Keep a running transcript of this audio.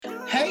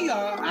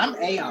y'all. I'm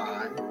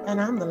Aon.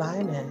 And I'm the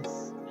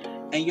Lioness.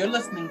 And you're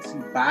listening to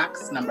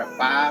Box Number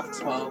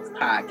 512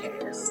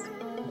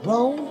 Podcast.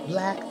 Grown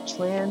Black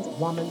Trans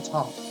Woman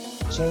Talk.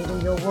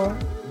 Changing your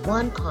world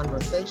one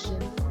conversation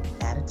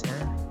at a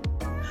time.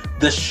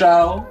 The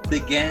show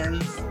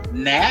begins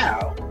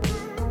now.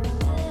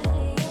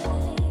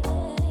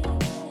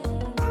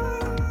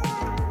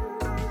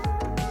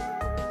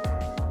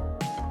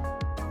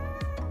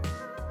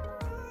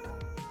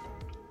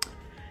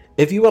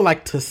 If you would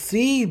like to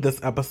see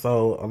this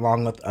episode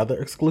along with other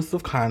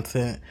exclusive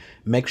content,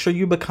 make sure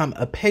you become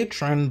a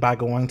patron by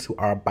going to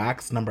our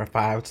Box Number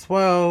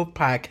 512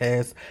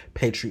 Podcast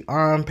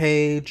Patreon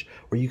page,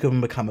 where you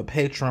can become a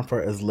patron for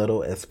as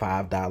little as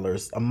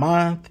 $5 a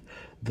month.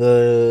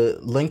 The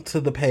link to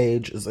the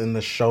page is in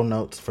the show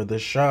notes for the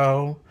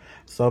show.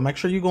 So make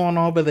sure you go on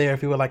over there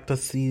if you would like to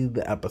see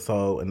the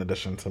episode in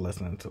addition to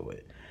listening to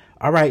it.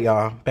 All right,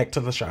 y'all, back to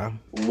the show.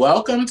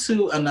 Welcome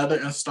to another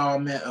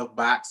installment of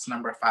Box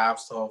Number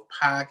 512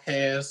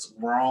 Podcast,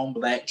 Grown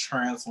Black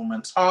Trans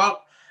Woman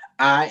Talk.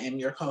 I am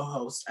your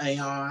co-host,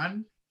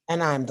 Aon.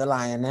 And I'm the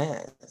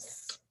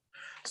Lioness.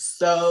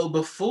 So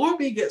before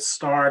we get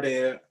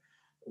started,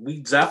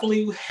 we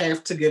definitely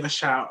have to give a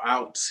shout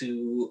out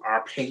to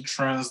our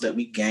patrons that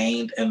we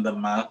gained in the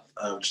month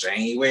of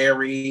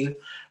January.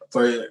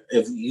 For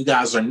if you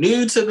guys are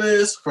new to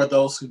this, for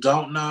those who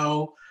don't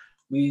know,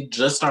 we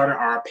just started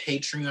our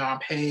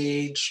Patreon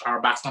page, our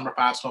Box Number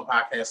 512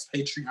 Podcast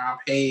Patreon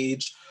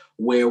page,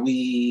 where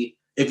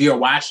if you're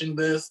watching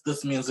this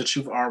means that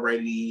you've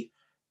already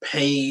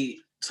paid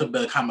to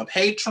become a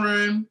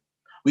patron.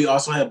 We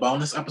also have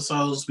bonus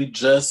episodes. We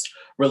just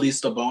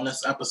released a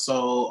bonus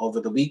episode over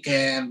the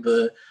weekend,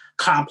 the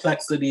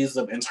complexities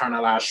of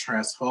internalized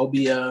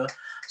transphobia.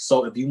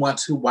 So if you want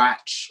to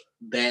watch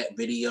that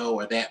video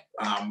or that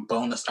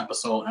bonus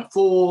episode in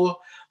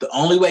full, the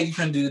only way you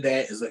can do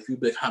that is if you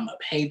become a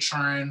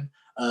patron,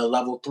 a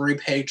level 3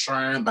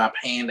 patron, by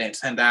paying that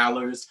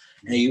 $10,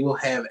 and you will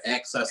have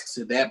access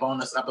to that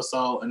bonus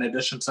episode in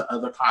addition to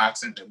other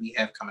content that we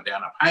have coming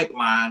down the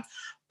pipeline.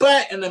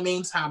 But in the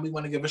meantime, we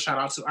want to give a shout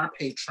out to our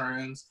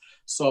patrons.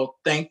 So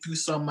thank you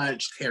so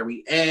much,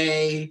 Carrie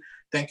A.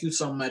 Thank you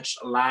so much,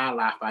 La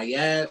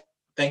Lafayette.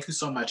 Thank you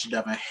so much,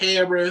 Devin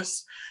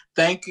Harris.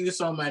 Thank you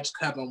so much,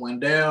 Kevin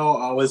Wendell,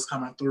 always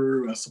coming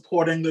through and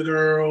supporting the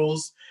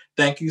girls.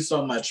 Thank you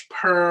so much,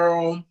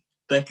 Pearl.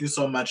 Thank you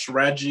so much,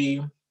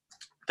 Reggie.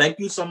 Thank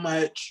you so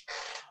much.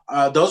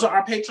 Those are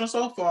our patrons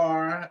so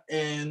far,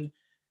 and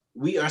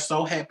we are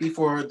so happy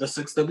for the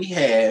 6 that we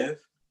have.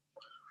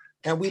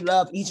 And we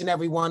love each and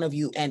every one of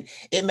you. And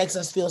it makes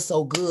us feel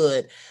so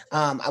good.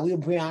 We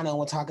with Brianna and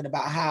we're talking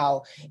about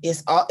how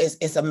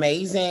it's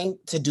amazing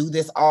to do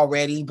this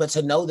already, but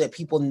to know that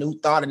people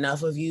thought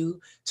enough of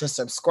you to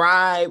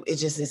subscribe, it's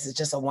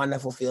just a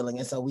wonderful feeling.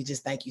 And so we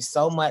just thank you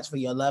so much for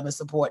your love and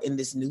support in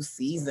this new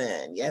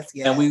season. Yes.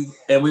 And we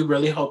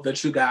really hope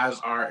that you guys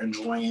are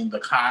enjoying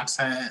the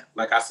content.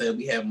 Like I said,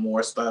 we have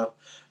more stuff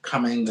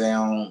coming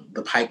down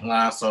the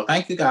pipeline. So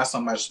thank you guys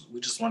so much. We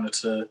just wanted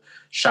to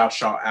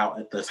shout y'all out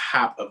at the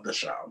top of the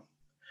show.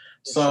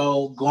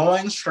 So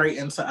going straight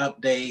into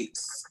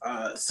updates,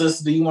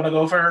 sis, do you want to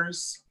go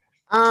first?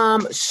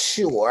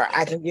 Sure,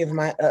 I can give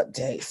my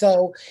update.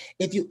 So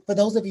for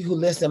those of you who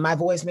listen, my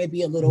voice may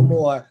be a little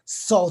more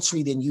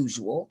sultry than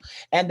usual,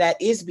 and that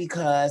is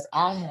because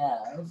I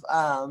have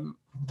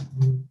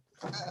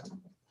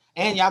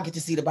and y'all get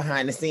to see the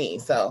behind the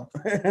scenes. So,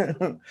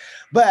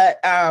 but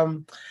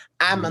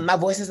my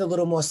voice is a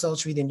little more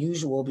sultry than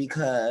usual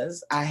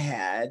because I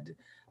had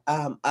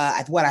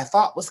what I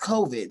thought was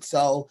COVID.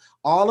 So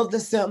all of the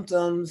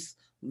symptoms.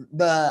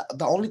 The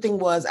only thing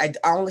was I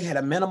only had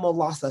a minimal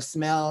loss of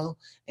smell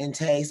and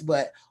taste,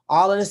 but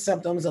all of the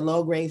symptoms, a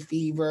low-grade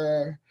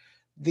fever,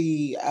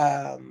 the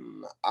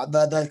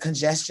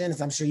congestion,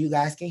 as I'm sure you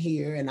guys can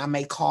hear, and I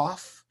may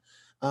cough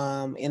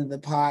in the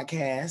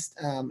podcast,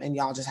 and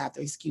y'all just have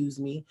to excuse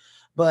me.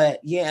 But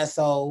yeah,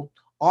 so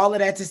all of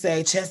that to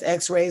say, chest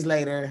x-rays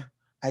later,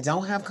 I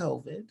don't have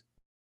COVID,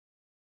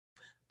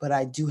 but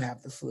I do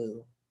have the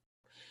flu.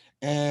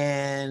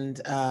 And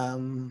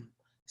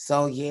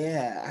so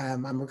yeah,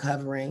 I'm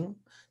recovering.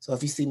 So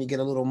if you see me get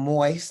a little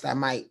moist, I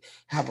might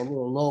have a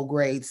little low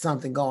grade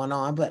something going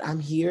on, but I'm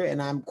here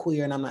and I'm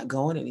queer and I'm not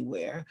going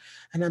anywhere.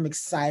 And I'm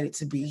excited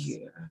to be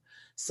here.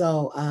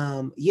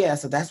 So yeah,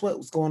 so that's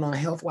what's going on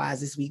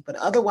health-wise this week. But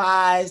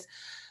otherwise,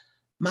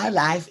 my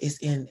life is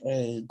in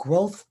a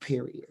growth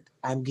period.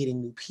 I'm getting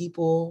new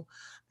people.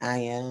 I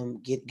am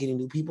getting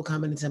new people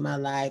coming into my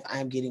life.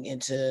 I'm getting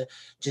into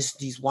just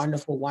these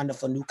wonderful,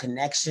 wonderful new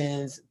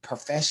connections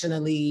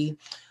professionally.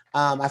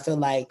 I feel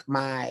like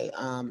my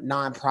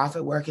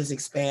nonprofit work is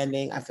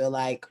expanding. I feel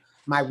like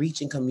my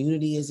reach and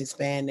community is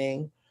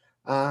expanding.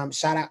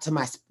 Shout out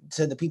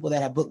to the people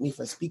that have booked me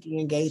for speaking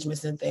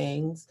engagements and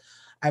things.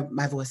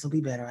 My voice will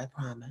be better, I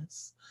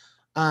promise.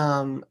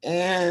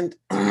 And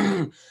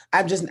I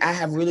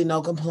have really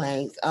no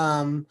complaints.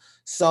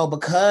 So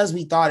because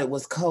we thought it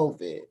was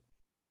COVID,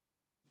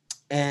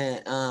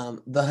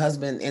 and the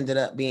husband ended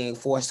up being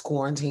forced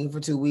quarantine for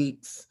 2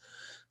 weeks.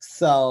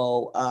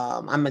 So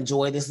I'm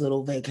enjoying this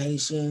little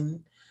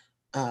vacation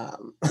with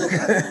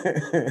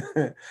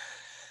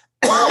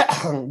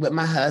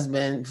my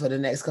husband for the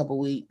next couple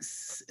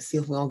weeks. See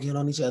if we don't get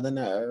on each other's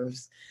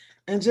nerves,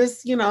 and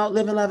just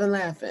living, loving,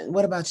 laughing.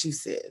 What about you,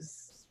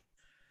 sis?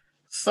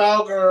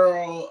 So,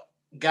 girl,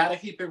 gotta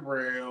keep it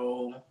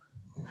real.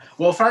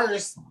 Well,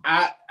 first,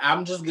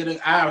 I'm just getting.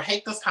 I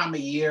hate this time of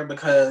year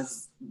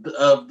because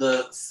of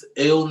the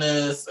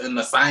illness and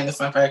the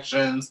sinus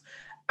infections.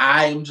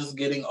 I am just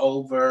getting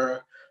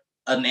over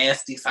a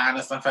nasty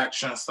sinus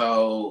infection,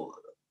 so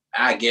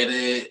I get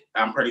it.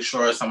 I'm pretty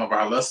sure some of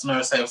our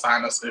listeners have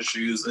sinus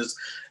issues.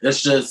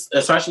 It's just,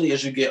 especially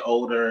as you get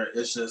older,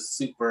 it's just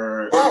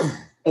super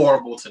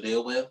horrible to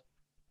deal with.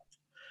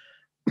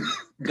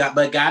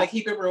 But gotta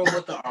keep it real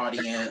with the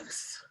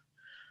audience.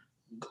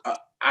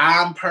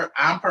 I'm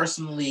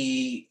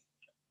personally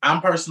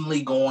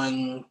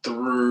going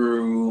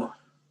through.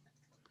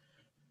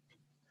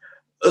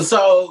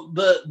 So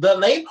the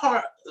late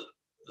part.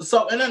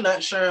 So in a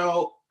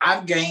nutshell,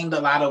 I've gained a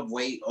lot of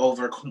weight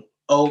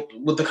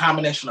with the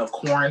combination of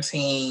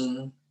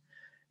quarantine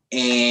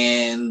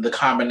and the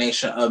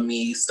combination of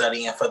me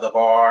studying for the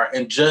bar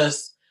and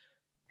just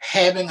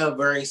having a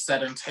very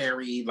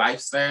sedentary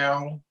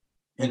lifestyle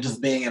and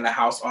just being in the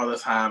house all the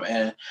time.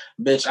 And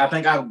bitch, I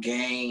think I've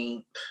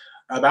gained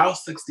about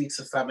 60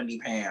 to 70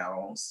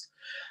 pounds.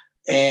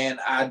 And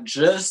I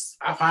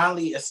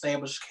finally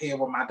established care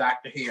with my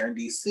doctor here in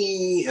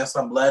DC, and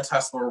some blood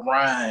tests were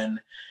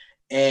run.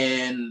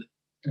 And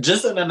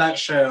just in a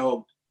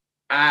nutshell,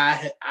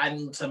 I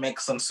need to make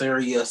some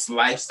serious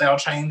lifestyle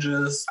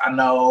changes. I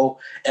know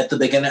at the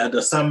beginning of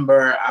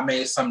December, I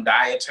made some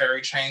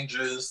dietary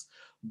changes,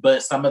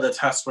 but some of the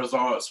test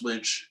results,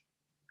 which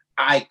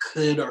I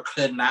could or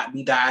could not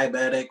be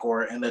diabetic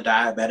or in the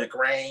diabetic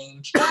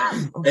range,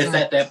 it's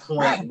at that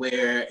point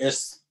where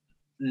it's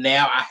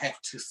now I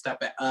have to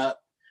step it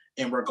up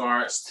in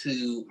regards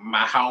to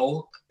my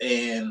health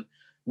and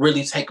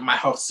really take my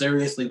health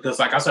seriously, because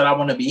like I said, I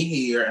want to be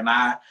here and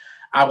I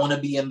want to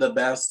be in the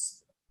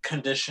best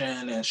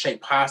condition and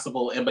shape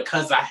possible. And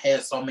because I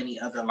had so many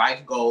other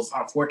life goals,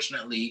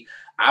 unfortunately,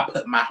 I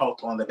put my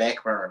health on the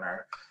back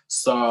burner.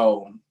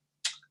 So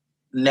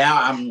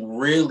now I'm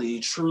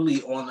really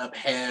truly on a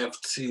path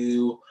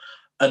to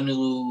a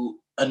new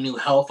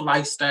health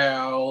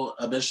lifestyle.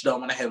 A bitch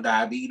don't want to have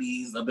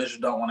diabetes. A bitch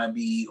don't want to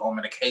be on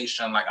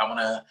medication. Like I want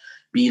to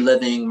be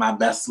living my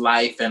best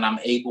life, and I'm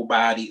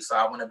able-bodied, so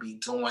I want to be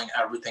doing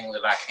everything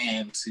that I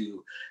can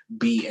to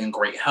be in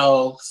great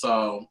health.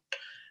 So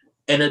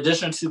in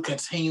addition to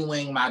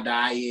continuing my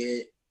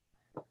diet,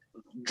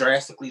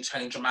 drastically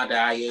changing my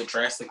diet,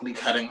 drastically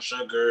cutting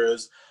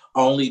sugars,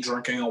 only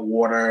drinking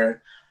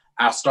water,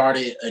 I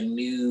started a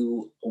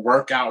new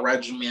workout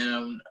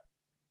regimen,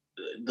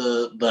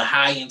 the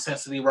high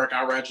intensity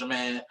workout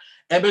regimen.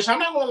 And bitch, I'm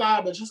not gonna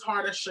lie, but just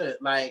hard as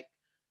shit. Like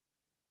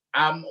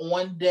I'm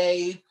on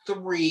day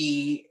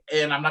 3,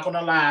 and I'm not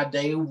gonna lie,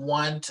 day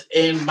 1,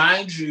 and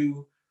mind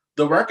you,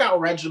 the workout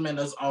regimen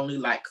is only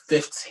like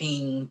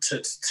 15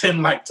 to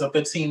 10, like to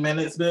 15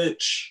 minutes,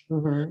 bitch.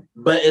 Mm-hmm.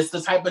 But it's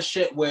the type of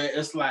shit where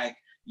it's like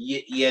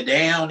you're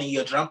down and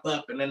you jump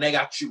up, and then they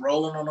got you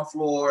rolling on the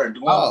floor and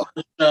doing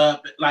push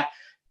up. Like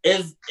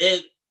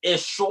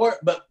it's short,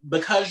 but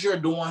because you're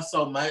doing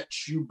so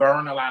much, you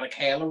burn a lot of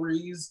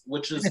calories,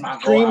 which is my goal.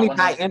 Extremely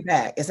high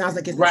impact. It sounds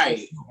like it's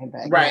right.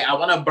 Impact. Right. I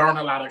want to burn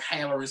a lot of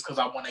calories because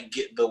I want to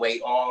get the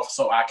weight off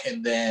so I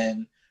can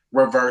then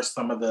reverse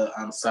some of the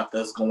stuff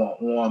that's going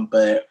on.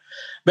 But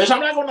bitch, I'm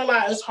not gonna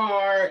lie, it's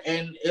hard,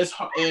 and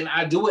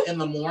I do it in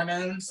the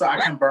morning so I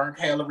can burn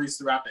calories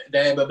throughout the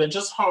day. But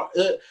just hard,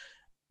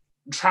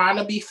 trying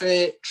to be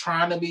fit,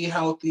 trying to be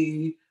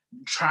healthy,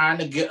 trying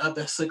to get up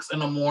at 6 in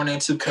the morning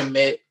to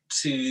commit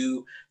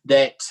to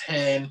that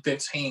 10,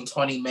 15,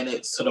 20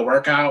 minutes to the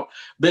workout.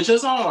 Bitch,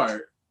 it's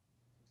hard.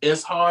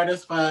 It's hard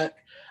as fuck.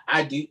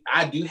 I do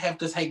have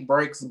to take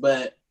breaks,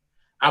 but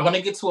I want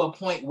to get to a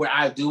point where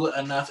I do it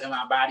enough and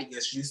my body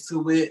gets used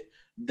to it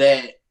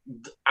that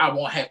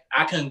I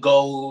can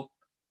go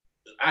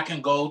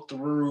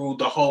through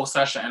the whole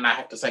session and I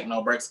have to take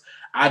no breaks.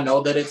 I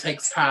know that it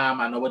takes time.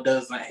 I know it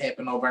doesn't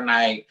happen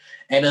overnight,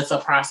 and it's a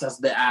process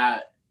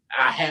that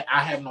I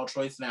have no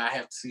choice now. I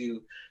have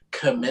to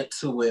commit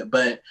to it.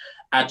 But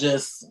I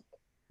just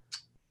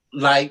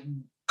like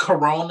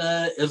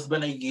Corona. It's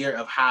been a year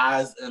of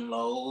highs and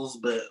lows,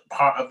 but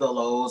part of the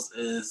lows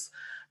is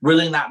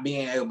really not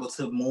being able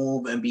to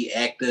move and be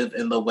active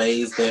in the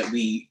ways that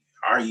we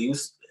are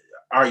used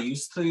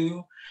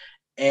to,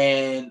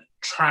 and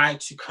trying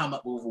to come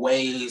up with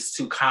ways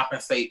to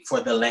compensate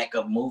for the lack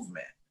of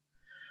movement.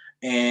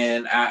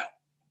 And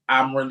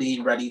I'm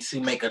really ready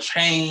to make a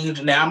change.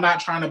 Now, I'm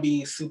not trying to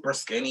be super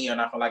skinny or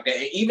nothing like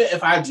that. Even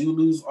if I do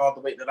lose all the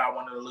weight that I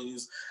wanted to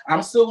lose,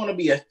 I'm still going to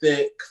be a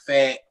thick,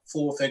 fat,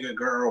 full-figure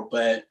girl.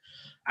 But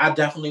I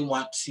definitely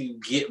want to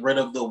get rid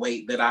of the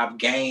weight that I've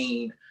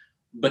gained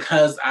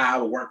because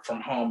I work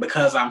from home,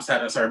 because I'm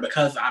sedentary,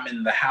 because I'm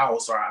in the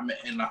house or I'm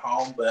in the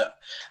home. But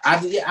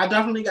I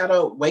definitely got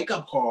a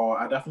wake-up call.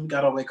 And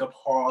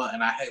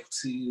I have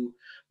to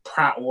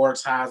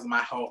prioritize my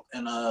health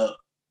in a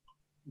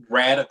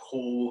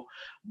radical,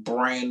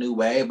 brand new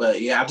way.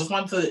 But yeah, I just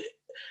wanted to,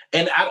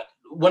 and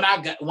when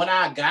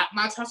I got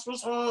my test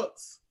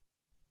results,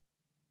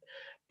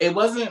 it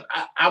wasn't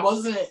I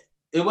wasn't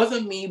it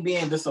wasn't me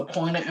being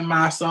disappointed in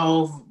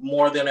myself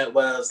more than it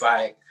was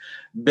like,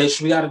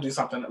 bitch, we got to do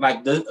something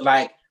like this.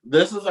 Like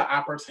this is an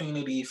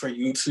opportunity for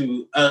you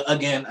to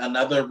again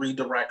another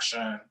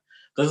redirection.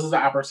 This is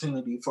an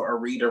opportunity for a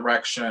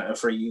redirection and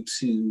for you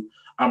to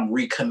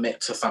recommit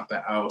to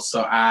something else.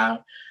 So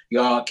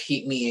y'all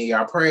keep me in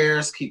your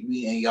prayers, keep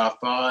me in your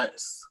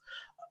thoughts.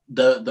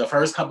 The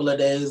first couple of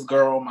days,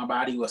 girl, my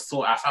body was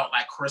sore. I felt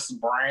like Chris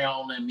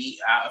Brown and me.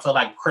 I felt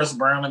like Chris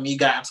Brown and me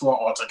got into an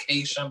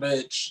altercation,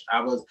 bitch. I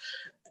was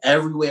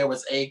everywhere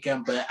was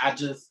aching, but I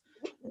just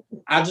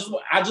at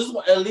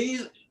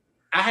least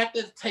I have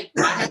to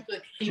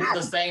keep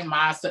the same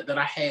mindset that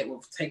I had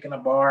with taking a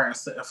bar and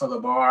sitting for the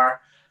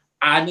bar.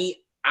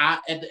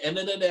 At the end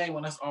of the day,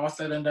 when it's all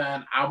said and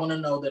done, I want to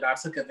know that I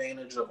took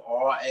advantage of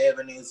all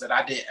avenues, that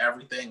I did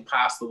everything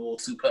possible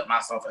to put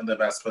myself in the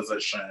best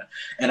position.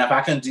 And if I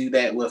can do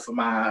that with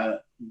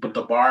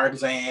the bar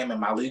exam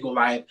and my legal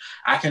life,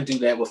 I can do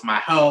that with my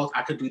health.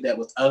 I could do that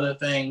with other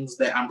things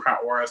that I'm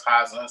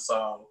prioritizing.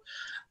 So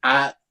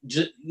I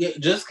just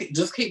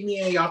keep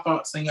me in your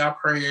thoughts and your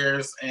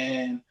prayers,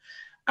 and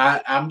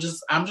I'm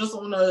just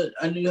on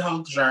a new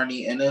health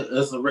journey, and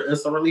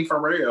it's really for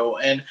real.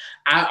 And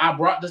I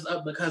brought this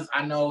up because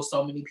I know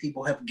so many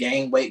people have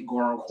gained weight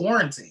during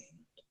quarantine.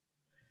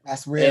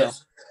 That's real.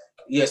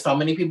 Yeah, so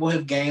many people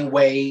have gained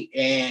weight,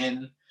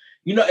 and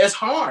it's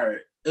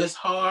hard. It's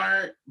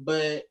hard,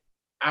 but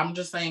I'm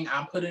just saying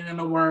I'm putting in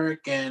the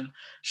work. And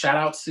shout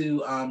out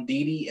to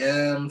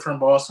DDM from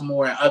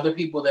Baltimore and other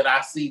people that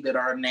I see that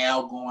are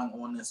now going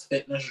on this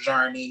fitness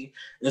journey.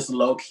 This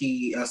low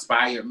key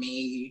inspired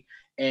me.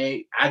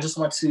 And I just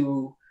want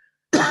to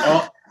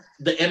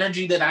the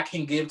energy that I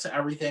can give to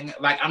everything.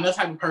 Like I'm the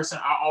type of person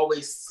I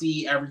always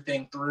see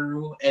everything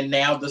through, and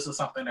now this is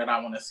something that I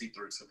want to see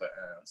through to the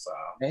end. So,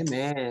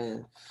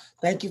 amen.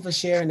 Thank you for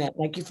sharing that.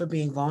 Thank you for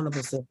being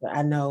vulnerable, sister.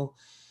 I know,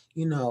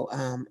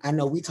 I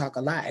know we talk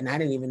a lot, and I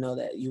didn't even know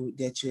that you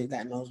had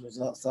gotten those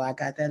results. So I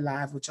got that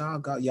live with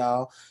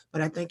y'all.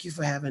 But I thank you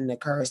for having the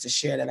courage to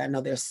share that. I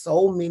know there's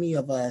so many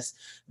of us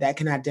that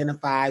can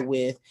identify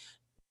with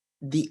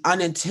the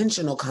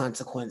unintentional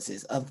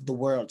consequences of the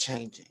world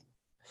changing.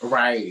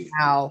 right.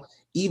 How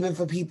even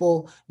for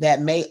people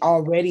that may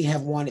already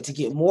have wanted to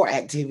get more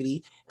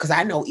activity, because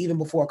I know even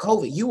before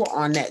COVID, you were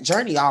on that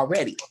journey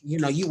already. You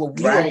were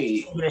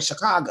Right. in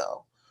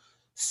Chicago.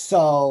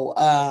 So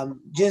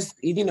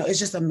it's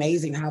just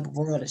amazing how the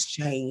world has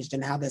changed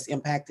and how that's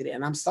impacted it.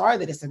 And I'm sorry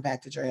that it's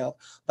impacted your health,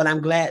 but I'm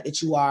glad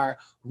that you are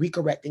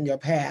recorrecting your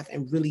path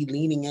and really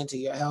leaning into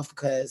your health,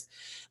 because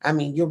I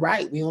mean, you're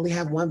right. We only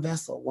have one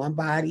vessel, one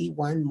body,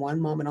 one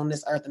moment on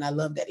this earth. And I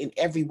love that in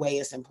every way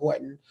it's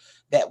important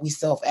that we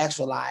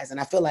self-actualize. And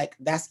I feel like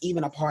that's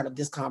even a part of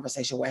this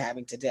conversation we're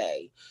having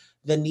today.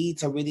 The need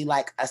to really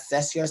like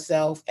assess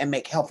yourself and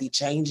make healthy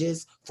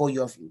changes for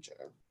your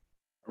future.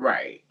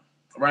 Right.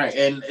 Right.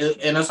 And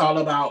it's all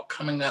about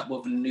coming up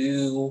with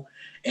new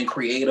and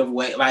creative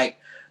way. Like,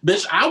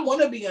 bitch, I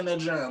want to be in the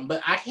gym,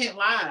 but I can't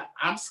lie.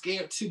 I'm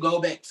scared to go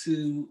back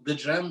to the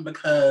gym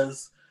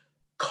because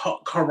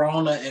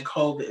Corona and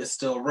COVID is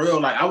still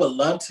real. Like, I would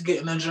love to get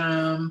in the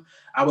gym.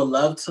 I would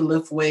love to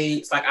lift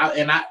weights.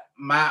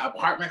 My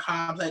apartment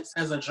complex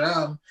has a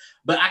gym,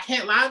 but I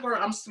can't lie, girl.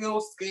 I'm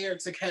still scared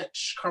to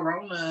catch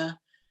Corona.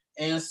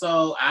 And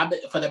so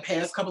for the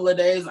past couple of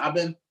days, I've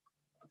been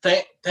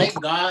thank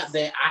God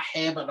that I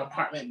have an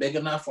apartment big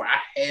enough where I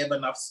have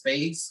enough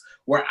space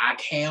where I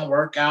can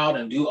work out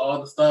and do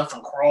all the stuff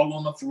and crawl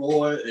on the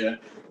floor and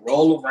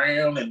roll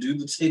around and do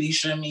the titty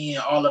shimmy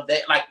and all of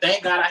that. Like,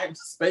 thank God I have the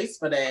space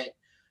for that.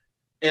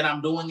 And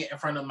I'm doing it in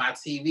front of my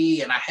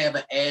TV, and I have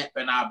an app,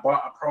 and I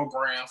bought a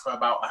program for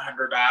about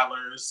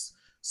 $100.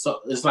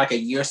 So it's like a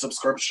year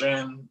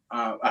subscription,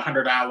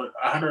 $100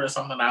 or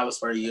something dollars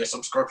for a year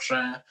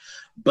subscription.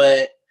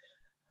 But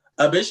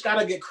a bitch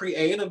gotta get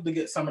creative to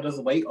get some of this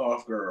weight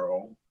off,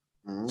 girl.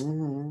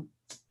 Mm-hmm.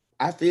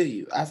 I feel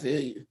you.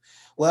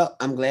 Well,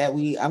 I'm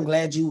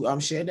glad you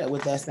shared that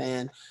with us.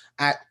 And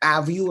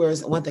our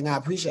viewers, one thing I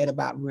appreciate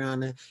about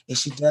Brianna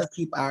is she does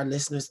keep our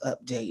listeners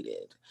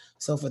updated.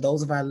 So for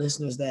those of our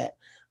listeners that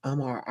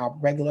are our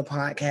regular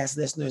podcast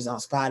listeners on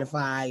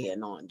Spotify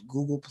and on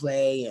Google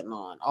Play and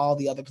on all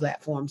the other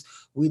platforms,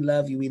 we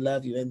love you.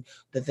 And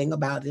the thing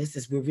about this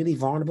is we're really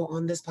vulnerable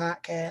on this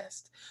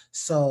podcast.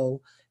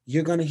 So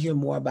you're going to hear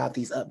more about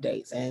these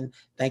updates. And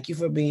thank you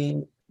for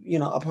being,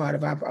 a part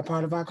of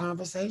our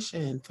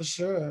conversation, for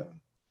sure.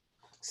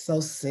 So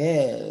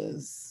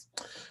sis,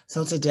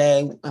 so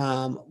today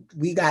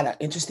we got an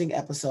interesting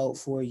episode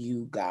for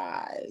you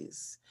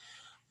guys.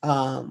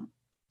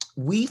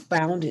 We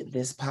founded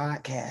this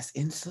podcast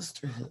in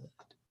sisterhood.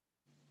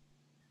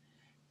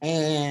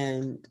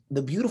 And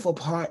the beautiful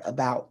part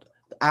about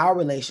our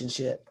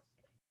relationship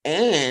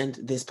and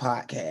this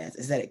podcast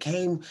is that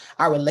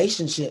our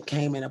relationship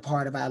came in a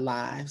part of our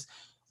lives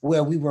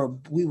where we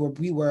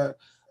were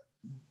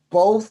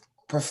both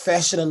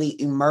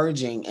professionally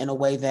emerging in a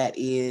way that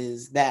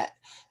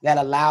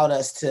allowed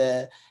us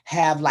to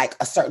have like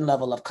a certain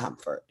level of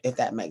comfort, if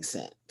that makes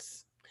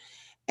sense.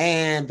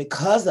 And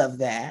because of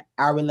that,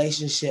 our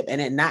relationship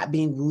and it not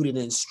being rooted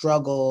in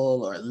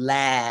struggle or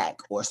lack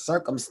or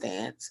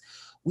circumstance,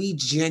 we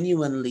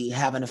genuinely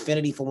have an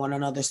affinity for one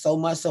another so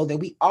much so that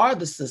we are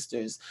the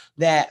sisters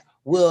that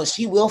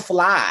she will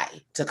fly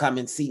to come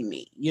and see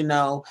me.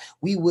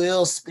 We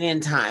will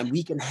spend time.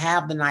 We can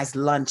have the nice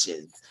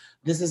lunches.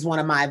 This is one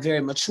of my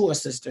very mature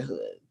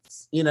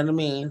sisterhoods. You know what I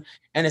mean?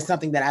 And it's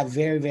something that I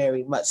very,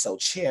 very much so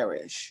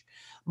cherish.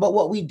 But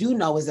what we do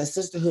know is that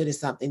sisterhood is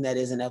something that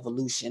is an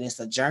evolution. It's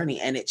a journey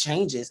and it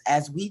changes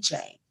as we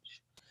change.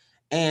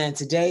 And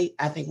today,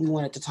 I think we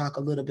wanted to talk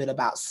a little bit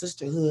about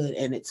sisterhood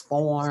and its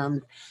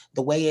form,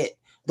 the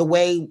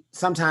way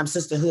sometimes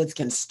sisterhoods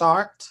can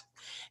start,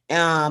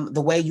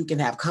 the way you can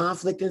have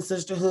conflict in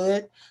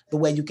sisterhood, the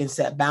way you can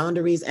set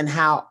boundaries, and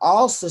how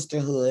all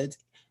sisterhoods,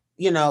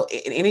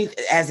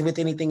 as with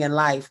anything in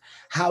life,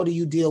 how do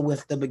you deal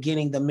with the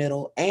beginning, the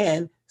middle,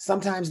 and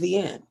sometimes the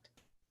end?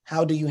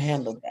 How do you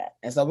handle that?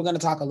 And so we're going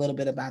to talk a little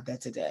bit about that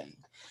today.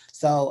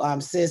 So,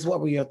 sis, what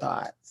were your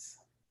thoughts?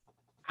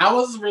 I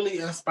was really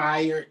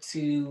inspired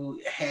to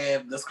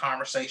have this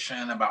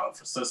conversation about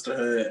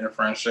sisterhood and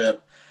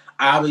friendship,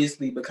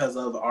 obviously because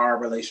of our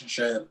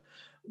relationship.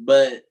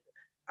 But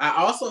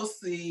I also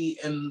see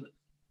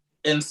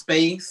in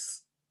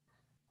space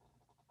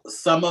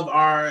some of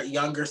our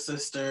younger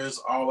sisters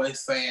always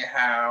saying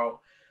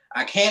how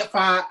I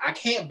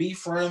can't be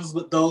friends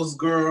with those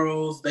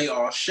girls. They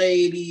are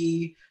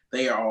shady.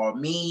 They are all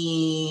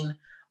mean.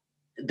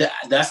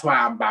 That's why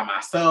I'm by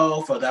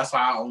myself, or that's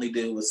why I only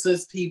deal with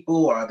cis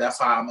people, or that's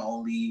why I'm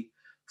only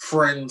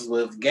friends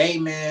with gay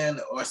men,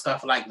 or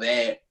stuff like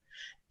that.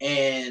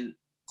 And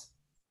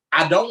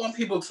I don't want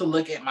people to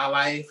look at my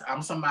life.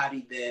 I'm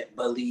somebody that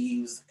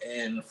believes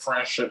in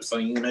friendships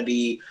and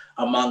unity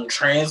among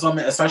trans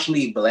women,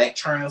 especially Black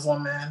trans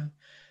women.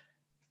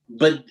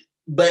 But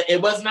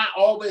it was not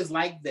always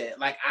like that.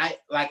 I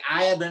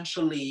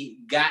eventually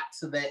got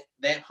to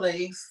that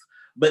place,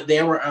 but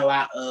there were a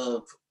lot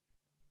of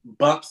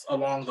bumps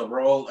along the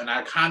road, and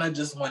I kind of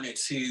just wanted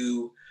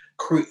to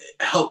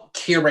help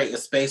curate a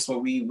space where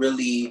we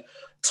really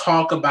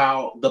talk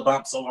about the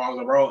bumps along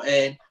the road,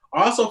 and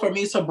also for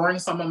me to bring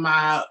some of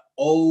my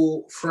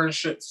old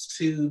friendships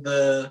to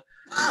the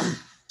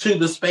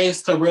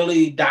space to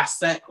really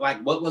dissect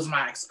like what was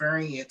my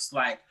experience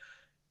like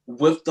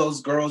with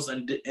those girls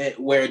and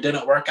where it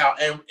didn't work out,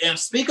 and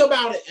speak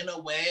about it in a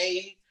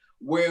way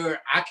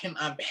where I can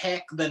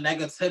unpack the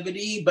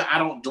negativity, but I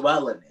don't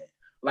dwell in it.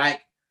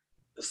 Like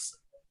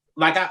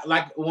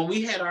when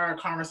we had our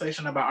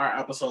conversation about our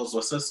episodes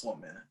with cis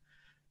women,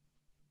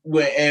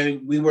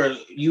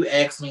 you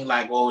asked me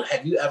like, well,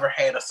 have you ever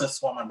had a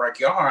cis woman break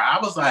your heart? I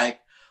was like,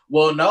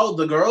 well, no,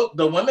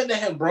 the women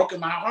that have broken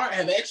my heart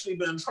have actually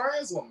been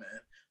trans women,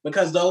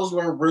 because those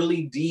were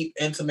really deep,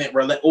 intimate,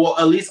 or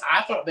at least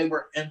I thought they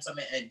were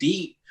intimate and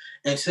deep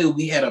until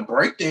we had a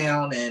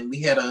breakdown and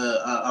we had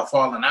a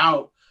falling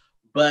out.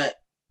 But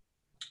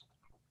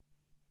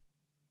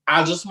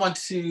I just want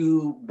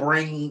to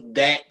bring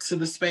that to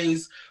the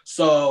space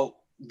so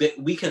that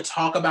we can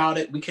talk about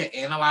it, we can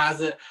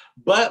analyze it,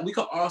 but we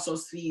can also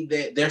see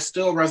that there's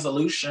still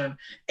resolution,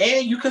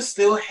 and you can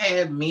still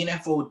have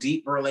meaningful,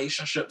 deep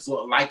relationships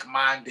with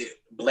like-minded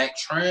Black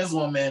trans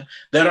women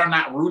that are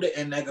not rooted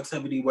in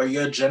negativity, where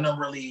you're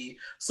generally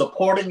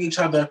supporting each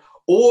other.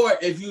 Or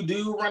if you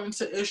do run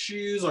into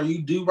issues or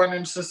you do run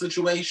into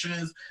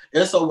situations,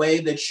 it's a way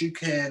that you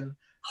can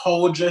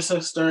hold your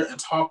sister and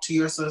talk to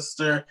your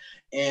sister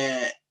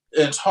and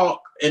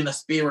talk in the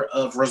spirit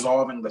of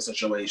resolving the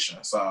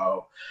situation.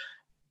 So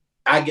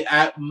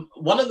I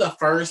one of the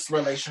first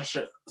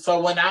relationships. So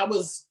when I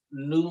was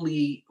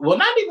newly, well,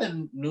 not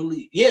even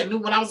newly, yeah,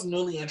 when I was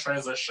newly in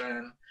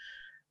transition,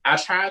 I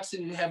tried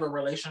to have a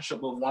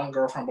relationship with one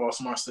girl from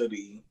Baltimore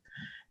City,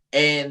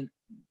 and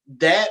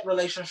that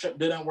relationship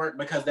didn't work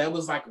because that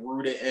was like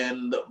rooted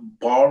in the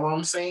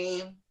ballroom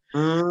scene.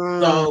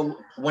 So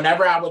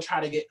whenever I would try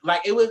to get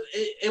like it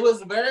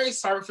was very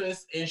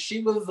surface, and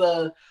she was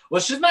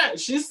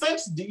she's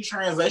since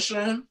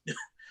detransitioned,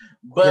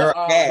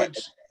 but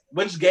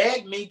which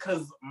gagged me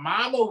because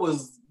Mama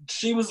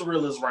she was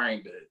real as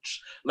rain, bitch.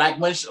 Like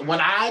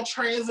when I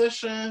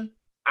transitioned,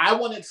 I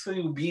wanted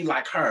to be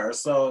like her.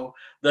 So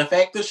the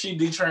fact that she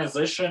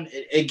detransitioned,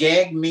 it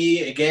gagged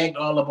me, it gagged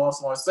all of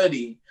Baltimore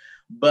City.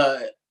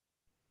 But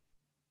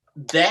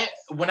that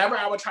whenever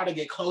I would try to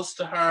get close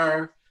to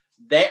her,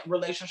 that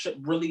relationship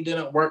really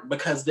didn't work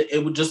because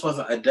it just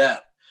wasn't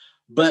adept.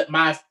 But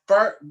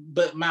the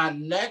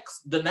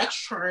next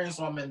trans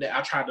woman that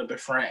I tried to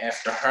befriend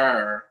after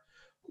her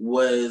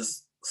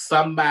was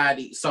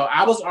somebody. So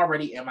I was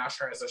already in my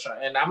transition,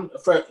 and I'm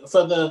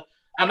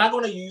not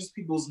going to use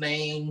people's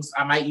names.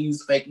 I might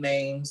use fake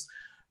names,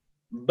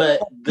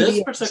 but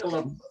this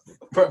particular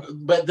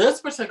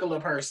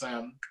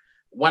person,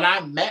 when I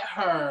met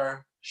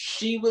her,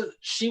 she was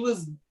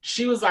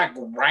like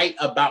right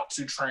about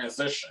to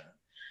transition.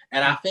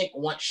 And I think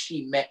once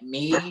she met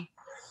me,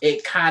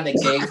 it kind of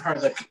gave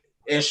her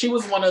and she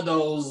was one of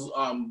those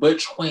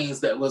butch queens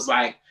that was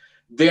like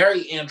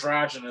very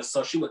androgynous.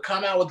 So she would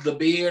come out with the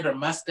beard or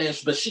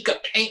mustache, but she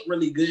could paint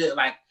really good.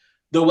 Like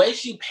the way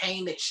she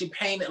painted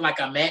like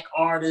a Mac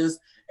artist.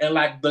 And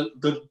like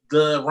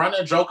the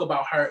running joke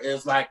about her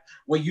is like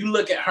when you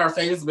look at her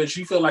face, but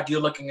you feel like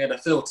you're looking at a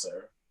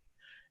filter.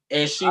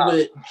 And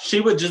she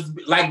would just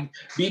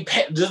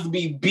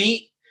be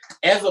beat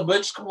as a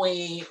butch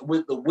queen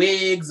with the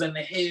wigs and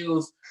the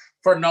heels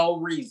for no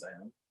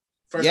reason.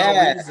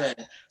 No reason.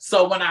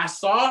 So when I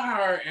saw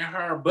her in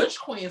her butch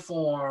queen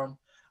form,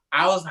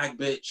 I was like,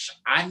 bitch,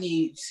 I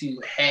need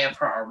to have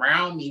her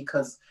around me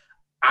because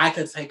I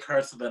could take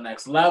her to the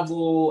next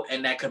level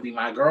and that could be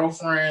my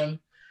girlfriend.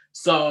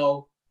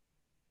 So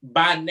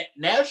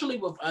naturally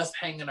with us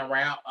hanging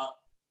around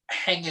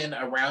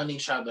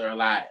each other a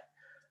lot,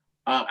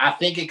 I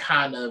think it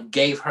kind of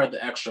gave her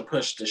the extra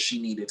push that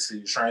she needed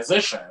to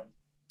transition.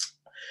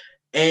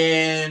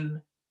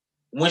 And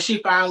when she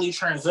finally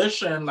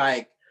transitioned,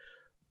 like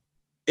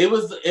it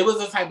was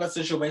a type of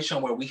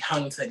situation where we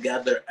hung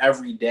together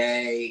every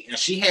day, and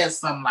she had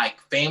some like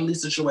family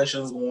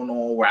situations going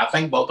on where I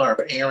think both of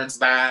her parents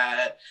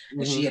died,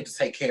 and she had to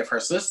take care of her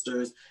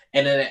sisters.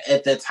 And then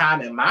at the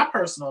time in my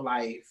personal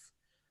life,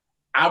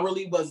 I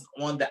really was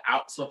on the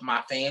outs with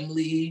my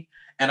family.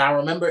 And I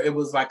remember it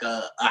was like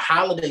a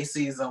holiday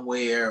season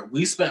where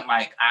we spent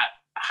like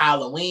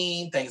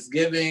Halloween,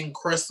 Thanksgiving,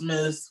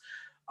 Christmas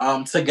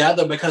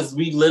together because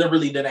we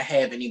literally didn't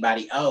have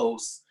anybody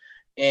else.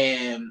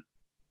 And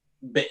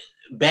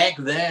back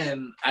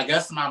then, I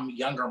guess my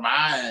younger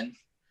mind,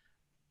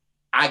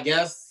 I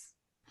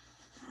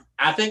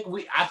think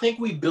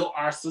we built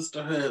our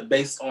sisterhood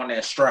based on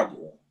that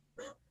struggle.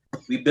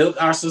 We built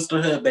our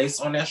sisterhood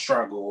based on that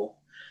struggle.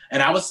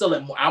 And I was still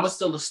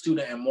a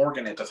student in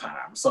Morgan at the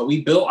time. So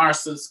we built our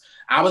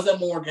I was at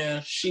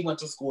Morgan. She went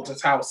to school to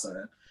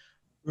Towson.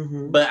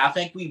 But I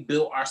think we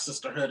built our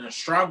sisterhood in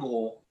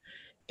struggle.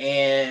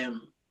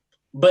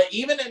 But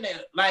even in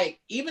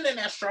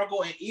that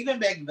struggle, and even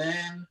back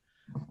then,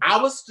 I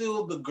was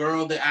still the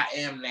girl that I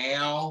am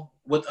now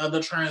with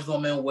other trans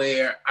women,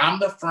 where I'm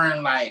the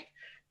friend, like,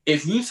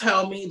 if you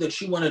tell me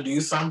that you want to do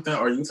something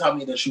or you tell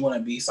me that you want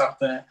to be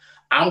something,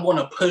 I'm going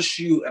to push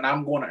you and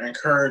I'm going to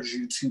encourage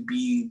you to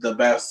be the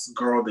best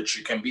girl that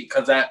you can be,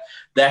 because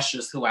that's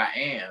just who I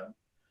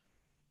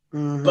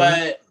am.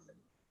 But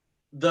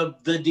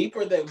the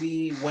deeper that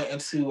we went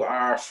into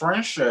our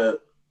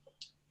friendship,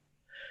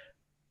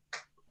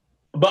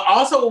 but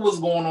also what was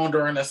going on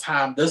during this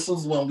time, this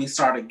was when we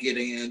started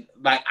getting,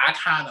 like, I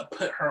kind of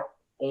put her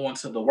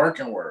onto the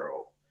working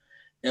world.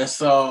 And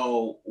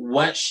so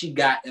once she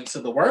got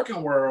into the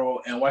working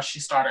world and once she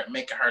started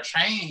making her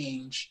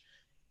change,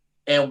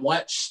 and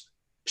once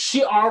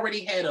she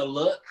already had a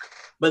look,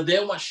 but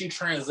then once she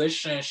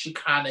transitioned, she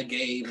kind of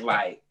gave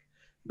like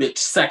bitch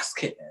sex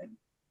kitten.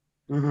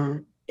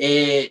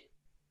 Bitch,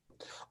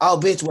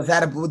 was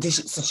that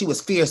so she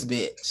was fierce,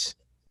 bitch.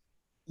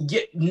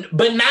 Yeah,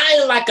 but not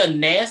in like a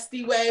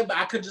nasty way, but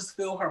I could just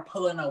feel her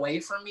pulling away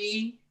from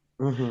me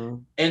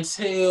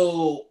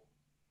until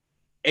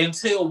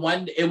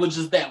it was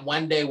just that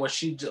one day where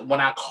when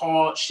I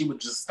called, she would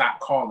just stop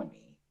calling me.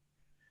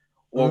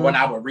 Or when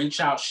I would reach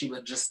out, she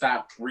would just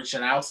stop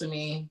reaching out to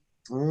me.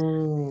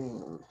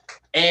 And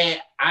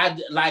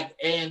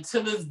and to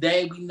this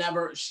day,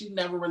 she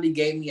never really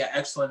gave me an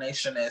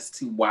explanation as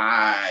to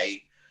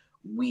why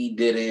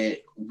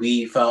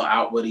we fell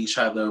out with each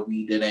other.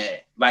 We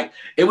didn't, like,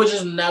 it was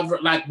just never,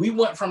 like, we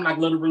went from like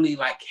literally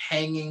like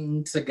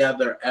hanging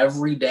together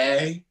every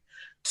day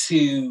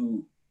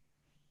to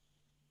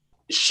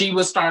she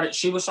was starting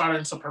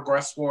to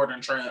progress forward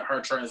in her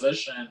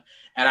transition.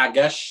 And I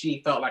guess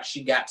she felt like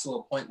she got to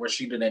a point where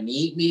she didn't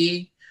need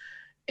me.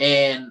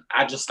 And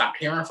I just stopped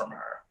hearing from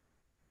her.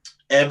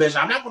 And bitch,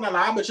 I'm not gonna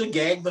lie, but it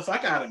gagged the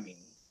fuck out of me.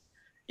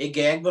 It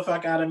gagged the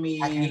fuck out of me.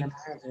 I can't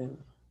imagine.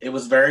 It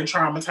was very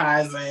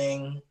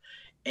traumatizing.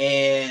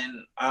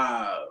 And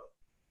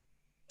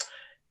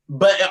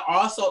but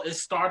it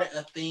started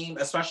a theme,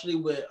 especially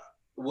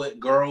with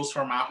girls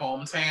from my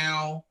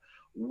hometown,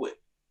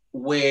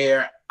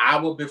 where I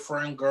would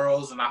befriend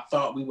girls and I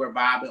thought we were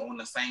vibing on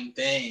the same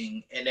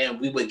thing, and then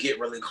we would get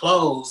really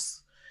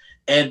close,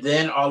 and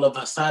then all of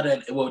a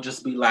sudden it would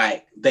just be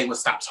like they would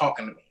stop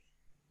talking to me.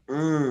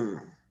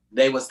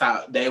 They would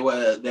stop.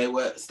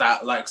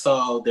 Like,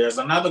 so there's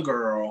another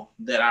girl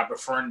that I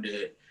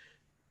befriended.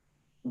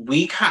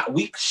 She kind of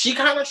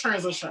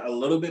transitioned a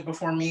little bit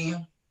before me,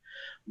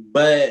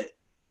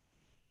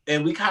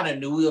 and we kind of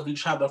knew of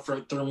each other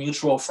through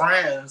mutual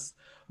friends,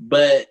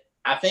 but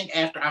I think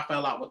after I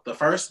fell out with the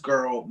first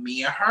girl,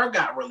 me and her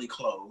got really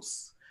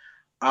close.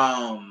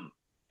 And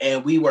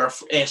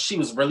she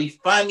was really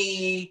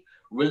funny,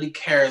 really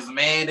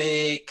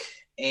charismatic,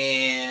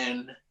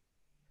 and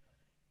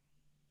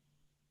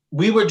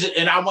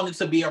and I wanted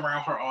to be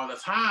around her all the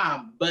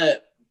time.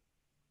 But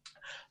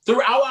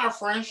throughout our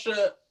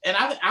friendship, and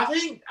I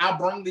think I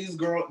bring these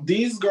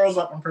girls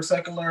up in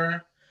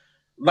particular.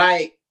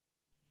 Like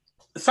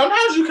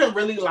sometimes you can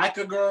really like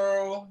a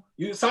girl.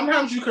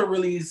 Sometimes you can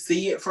really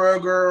see it for a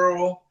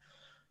girl,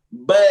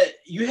 but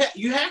you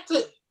have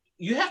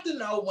to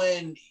know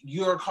when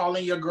you're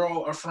calling your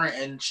girl a friend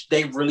and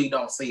they really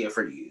don't see it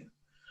for you.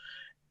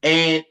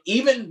 And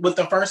even with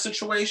the first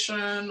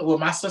situation with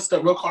my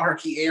sister, we'll call her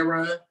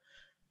Kiera.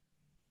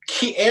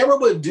 Kiera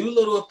would do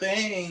little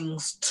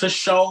things to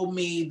show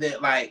me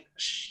that like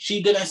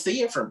she didn't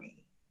see it for me.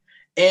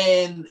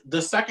 And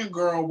the second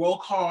girl, we'll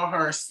call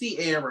her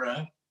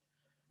Sierra.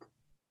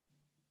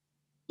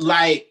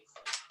 Like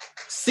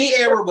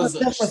Sierra was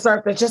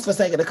just for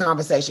sake of the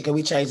conversation, can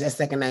we change that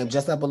second name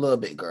just up a little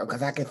bit, girl?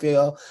 Because I can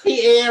feel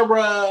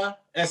Sierra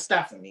and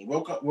Stephanie.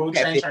 We'll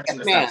change her to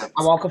Stephanie.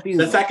 I'm all confused.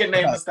 The second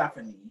name is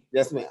Stephanie.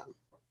 Yes, ma'am.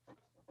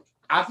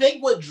 I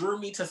think what drew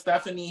me to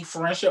Stephanie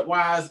friendship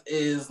wise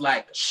is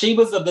like she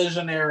was a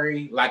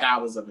visionary, like I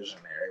was a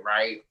visionary,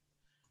 right?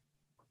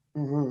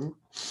 Mm-hmm.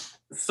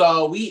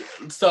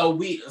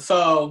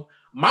 So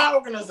my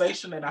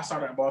organization that I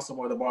started in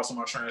Baltimore, the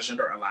Baltimore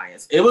Transgender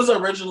Alliance, it was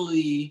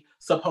originally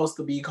supposed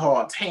to be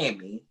called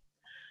Tammy.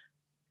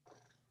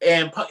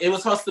 And it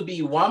was supposed to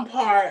be one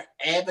part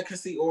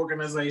advocacy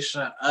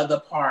organization, other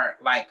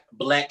part like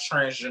Black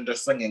transgender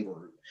singing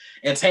group.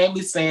 And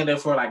Tammy standing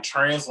for like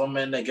trans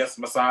women against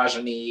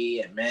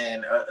misogyny and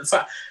men.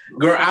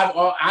 Girl,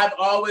 I've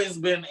always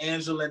been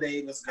Angela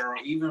Davis, girl,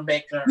 even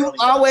back then. You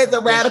always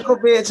a radical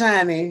bitch,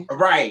 honey.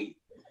 Right.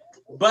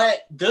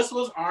 But this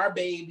was our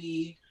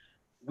baby.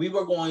 We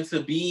were going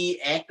to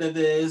be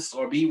activists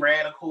or be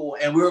radical,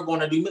 and we were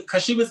going to do,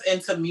 because she was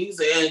into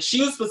music, and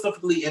she was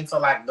specifically into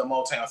like the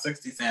Motown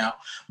 60s sound.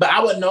 But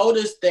I would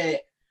notice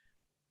that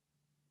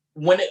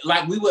when it,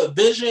 like we would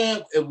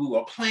vision, if we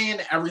were playing,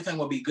 everything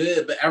would be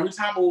good. But every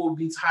time we would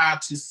be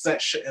tired to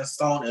set shit in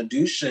stone and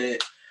do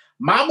shit,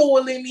 Mama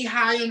would leave me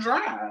high and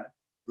dry.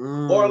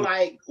 Or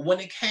like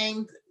when it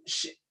came,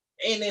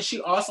 and then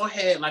she also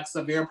had like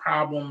severe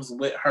problems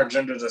with her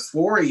gender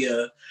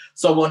dysphoria.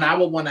 So when I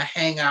would want to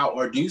hang out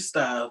or do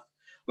stuff,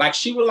 like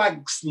she would like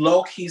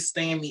low key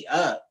stand me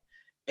up.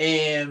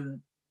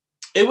 And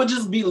it would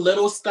just be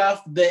little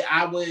stuff that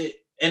I would,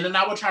 and then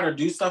I would try to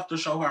do stuff to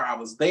show her I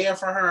was there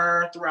for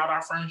her throughout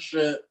our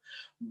friendship.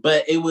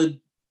 But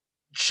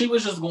she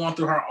was just going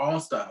through her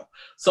own stuff.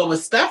 So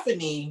with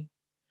Stephanie,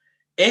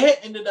 it had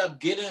ended up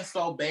getting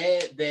so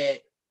bad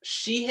that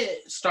she had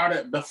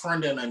started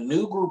befriending a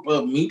new group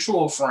of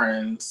mutual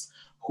friends,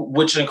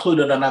 which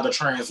included another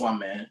trans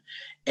woman.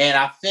 And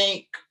I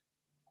think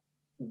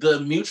the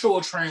mutual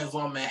trans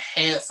woman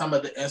had some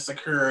of the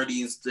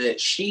insecurities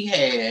that she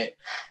had,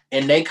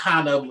 and they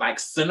kind of like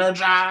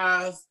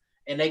synergized,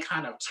 and they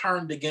kind of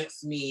turned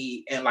against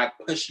me and like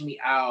pushed me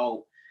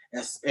out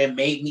and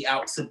made me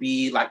out to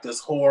be like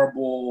this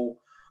horrible,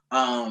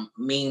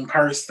 mean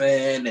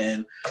person.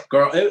 And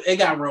girl, it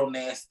got real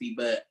nasty.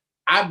 But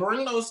I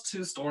bring those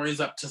two stories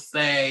up to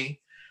say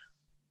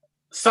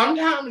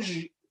sometimes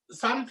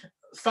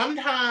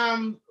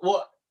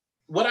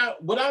what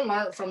I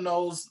learned from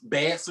those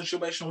bad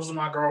situations with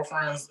my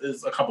girlfriends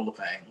is a couple of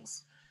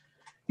things.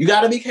 You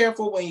got to be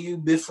careful when you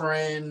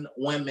befriend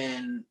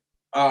women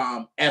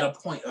at a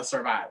point of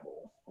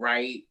survival,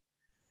 right?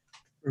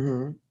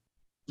 Mm-hmm.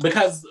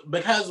 Because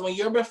when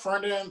you're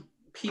befriending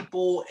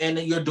people and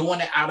you're doing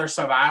it out of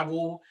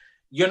survival,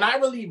 you're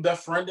not really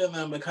befriending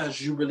them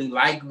because you really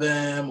like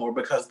them or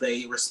because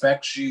they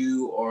respect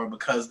you or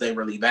because they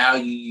really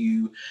value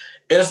you.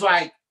 It's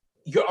like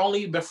you're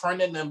only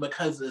befriending them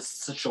because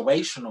it's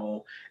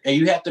situational, and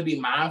you have to be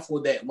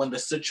mindful that when the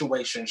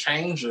situation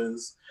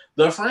changes,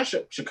 the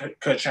friendship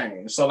could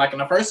change. So like in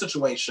the first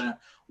situation,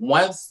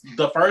 once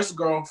the first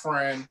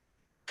girlfriend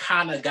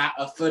kind of got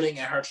a footing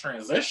in her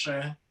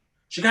transition,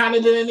 she kind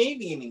of didn't need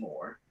me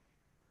anymore.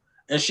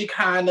 And she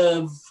kind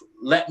of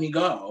let me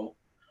go.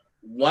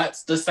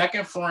 Once the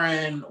second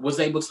friend was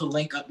able to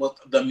link up with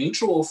the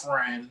mutual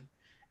friend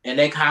and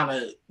they kind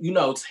of,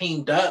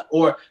 teamed up,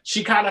 or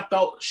she kind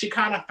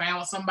of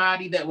found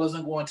somebody that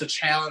wasn't going to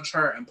challenge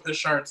her and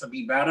push her to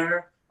be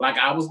better like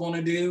I was going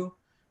to do,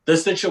 the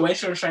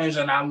situation changed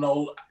and I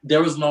know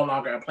there was no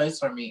longer a place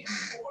for me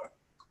anymore.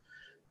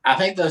 I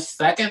think the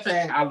second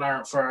thing I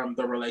learned from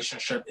the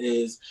relationship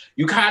is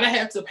you kind of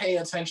have to pay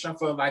attention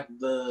for like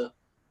the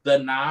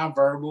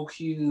non-verbal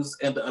cues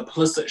and the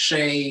implicit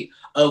shade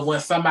of when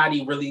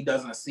somebody really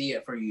doesn't see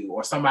it for you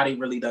or somebody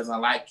really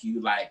doesn't like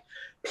you. Like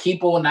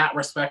people not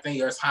respecting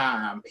your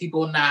time,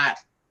 people not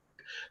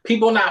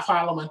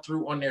following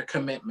through on their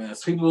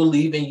commitments, people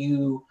leaving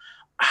you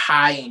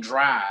high and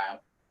dry.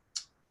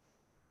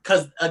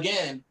 Because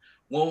again,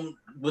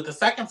 with the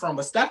second friend,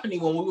 with Stephanie,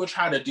 when we would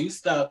try to do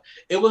stuff,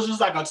 it was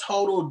just like a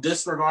total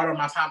disregard of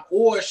my time.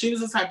 Or she was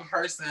the type of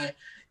person,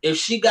 if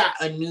she got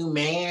a new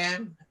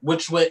man, and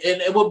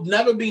it would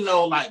never be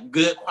no like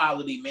good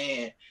quality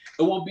man.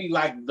 It would be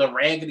like the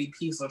raggedy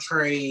piece of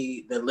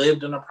trade that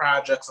lived in the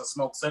projects and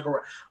smoked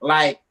cigarettes.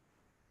 Like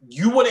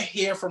you wouldn't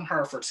hear from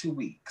her for 2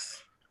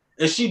 weeks.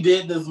 And she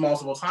did this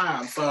multiple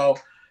times. So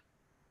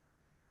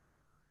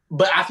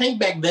But I think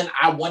back then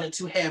I wanted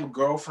to have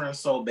girlfriends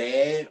so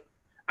bad,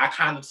 I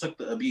kind of took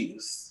the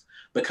abuse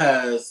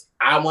because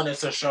I wanted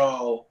to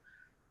show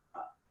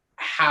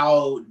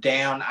how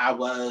down I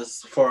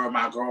was for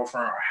my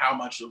girlfriend or how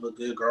much of a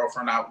good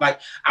girlfriend I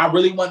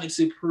really wanted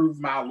to prove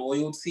my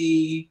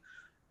loyalty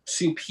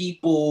to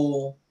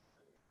people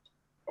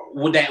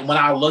that when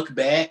I look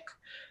back,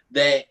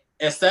 that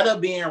instead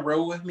of being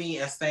real with me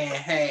and saying,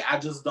 hey, I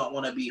just don't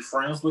want to be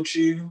friends with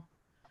you,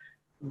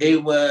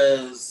 it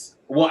was,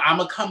 well, I'm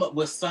going to come up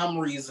with some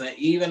reason,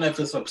 even if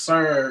it's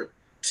absurd,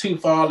 to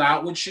fall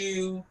out with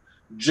you,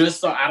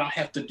 just so I don't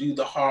have to do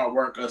the hard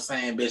work of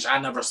saying, bitch, I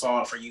never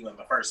saw it for you in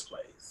the first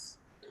place.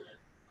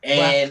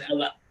 And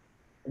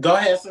go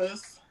ahead,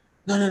 sis.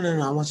 No.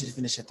 I want you to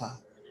finish your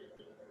thought.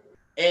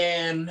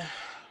 And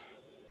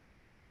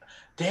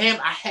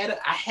damn, I had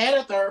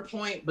a third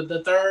point, but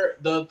the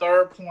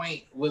third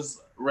point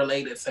was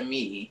related to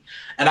me,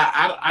 and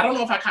I don't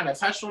know if I kind of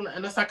touched on it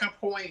in the second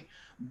point,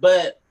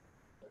 but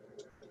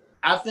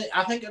I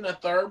think in the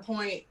third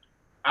point,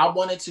 I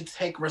wanted to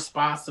take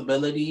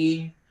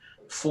responsibility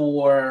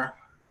for,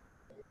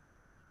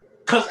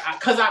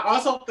 because I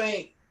also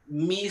think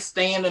me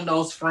staying in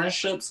those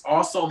friendships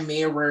also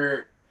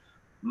mirrored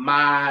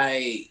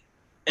my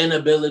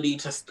inability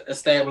to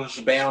establish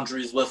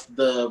boundaries with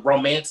the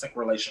romantic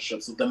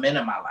relationships with the men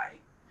in my life.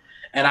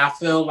 And I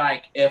feel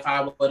like if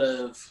I would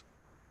have,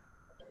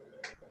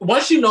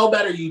 once you know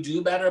better, you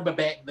do better. But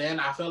back then,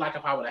 I feel like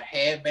if I would have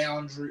had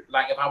boundaries,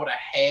 like if I would have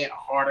had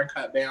harder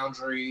cut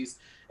boundaries,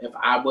 if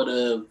I would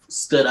have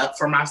stood up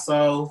for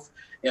myself,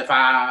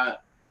 I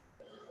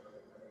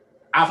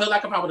feel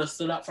like if I would have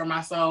stood up for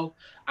myself,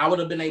 I would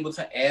have been able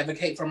to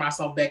advocate for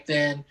myself back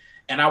then,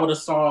 and I would have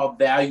saw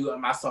value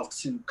in myself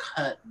to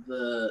cut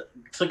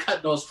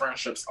those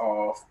friendships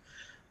off.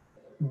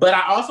 But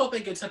I also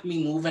think it took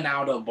me moving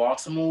out of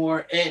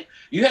Baltimore, and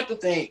you have to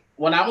think,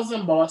 when I was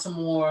in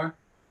Baltimore,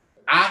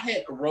 I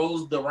had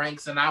rose the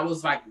ranks, and I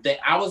was like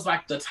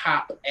the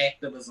top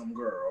activism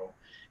girl.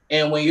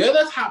 And when you're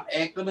the top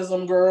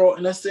activism girl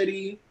in a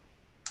city,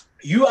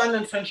 you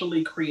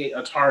unintentionally create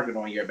a target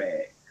on your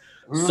back.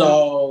 Mm-hmm.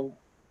 So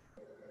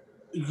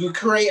you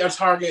create a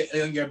target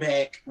on your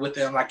back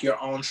within like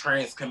your own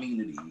trans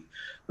community,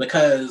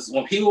 because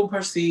when people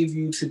perceive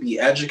you to be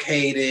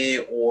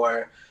educated,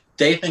 or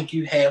they think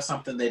you have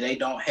something that they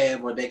don't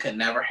have or they could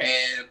never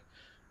have,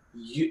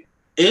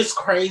 it's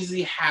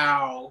crazy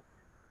how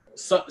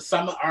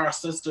some of our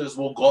sisters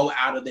will go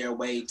out of their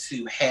way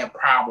to have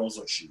problems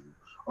with you,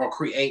 or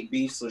create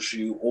beefs with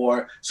you,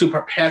 or to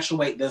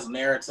perpetuate this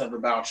narrative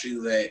about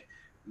you that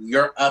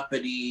you're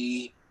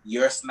uppity,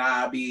 you're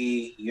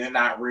snobby, you're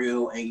not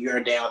real, and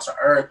you're down to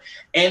earth.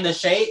 And the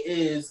shade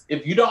is,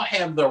 if you don't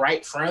have the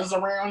right friends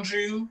around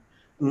you,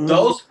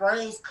 those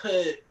friends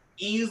could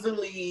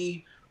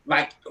easily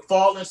like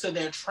fall into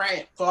their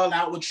trap, fall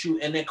out with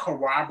you, and then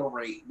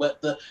corroborate.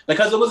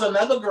 Because it was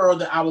another girl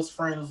that I was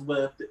friends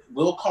with.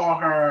 We'll call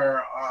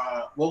her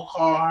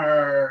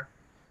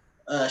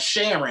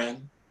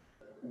Sharon.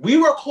 We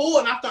were cool,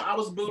 and I thought I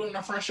was building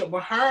a friendship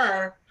with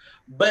her,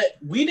 but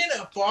we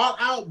didn't fall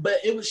out. But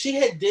she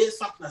had did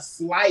something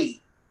slight.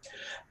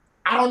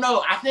 I don't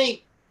know. I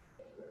think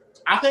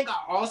I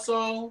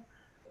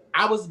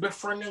was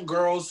befriending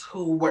girls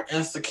who were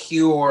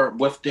insecure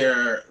with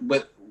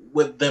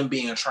them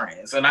being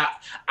trans. And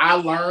I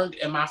learned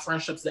in my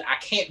friendships that I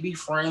can't be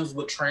friends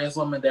with trans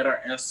women that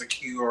are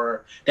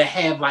insecure, that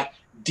have like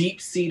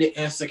deep-seated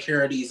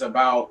insecurities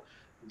about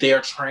their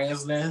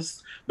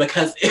transness,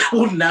 because it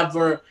will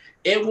never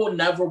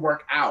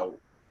work out.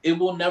 It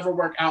will never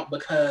work out,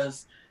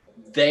 because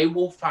they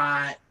will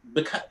find,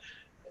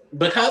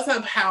 because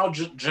of how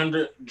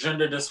gender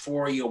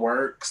dysphoria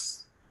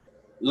works,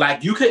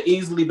 like you could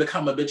easily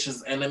become a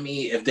bitch's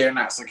enemy if they're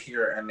not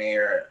secure in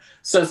there.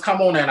 So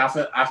come on in. I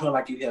feel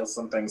like you have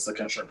some things to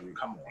contribute.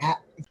 Come on.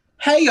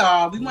 Hey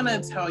y'all, we want to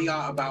tell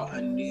y'all about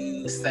a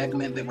new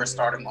segment that we're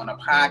starting on a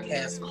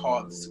podcast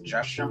called The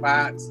Suggestion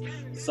Box.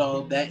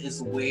 So that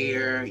is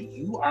where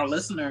you, our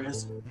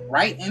listeners,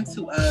 write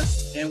into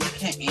us and we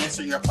can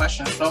answer your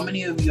questions. So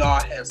many of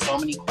y'all have so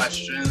many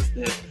questions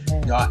that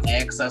y'all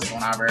ask us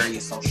on our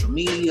various social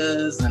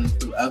medias and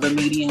through other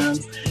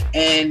mediums.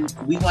 And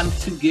we want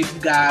to give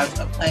you guys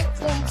a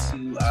platform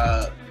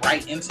to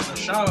write into the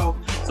show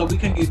so we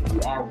can give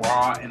you our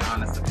raw and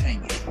honest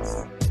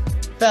opinions.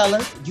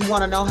 Fellas, you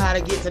want to know how to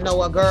get to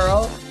know a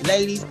girl?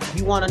 Ladies,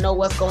 you want to know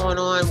what's going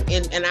on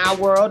in our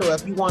world, or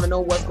if you want to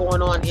know what's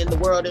going on in the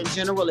world in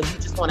general, if you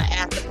just want to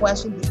ask a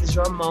question, this is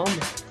your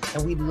moment.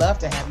 And we'd love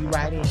to have you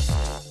write in.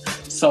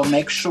 So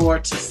make sure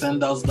to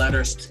send those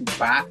letters to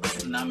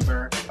box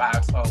number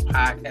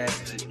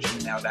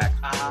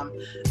 512podcast@gmail.com.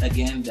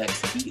 Again,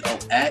 that's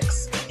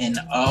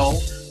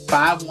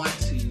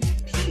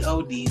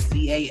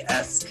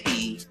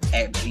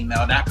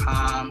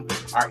BOXNO512PODCAST@gmail.com.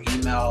 Our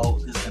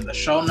email is in the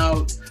show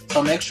notes.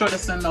 So make sure to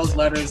send those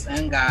letters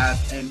in,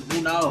 guys. And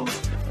who knows,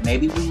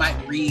 maybe we might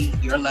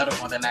read your letter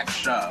on the next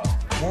show.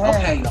 Yeah.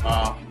 Okay,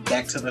 y'all,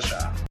 back to the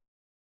show.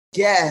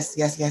 Yes.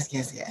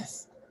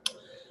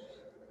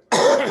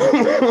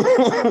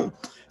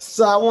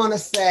 So I want to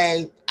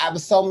say I have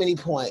so many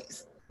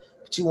points,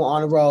 but you were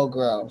on the road,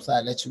 girl. So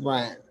I let you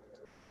run.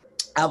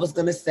 I was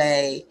gonna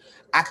say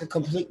I could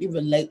completely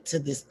relate to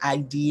this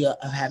idea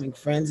of having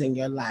friends in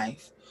your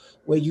life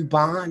where you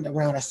bond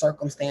around a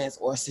circumstance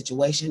or a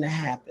situation that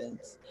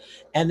happens,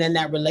 and then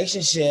that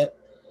relationship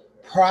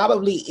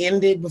probably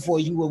ended before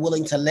you were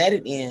willing to let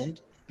it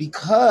end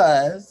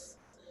because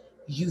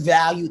you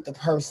valued the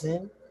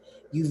person.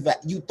 You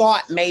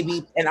thought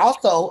maybe, and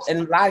also in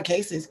a lot of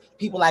cases,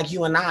 people like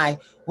you and I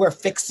were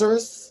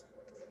fixers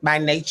by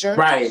nature,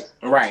 Right,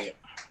 right.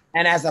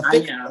 and as a I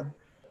fixer, am.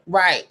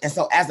 right, and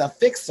so as a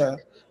fixer,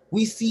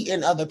 we see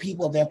in other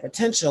people their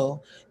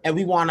potential, and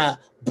we want to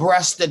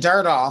brush the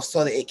dirt off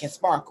so that it can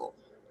sparkle.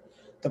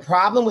 The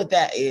problem with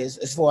that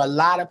is for a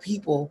lot of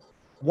people,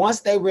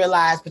 once they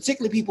realize,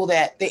 particularly people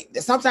that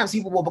sometimes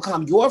people will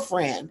become your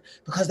friend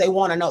because they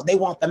want to know, they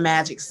want the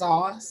magic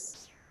sauce.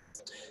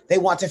 They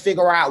want to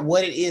figure out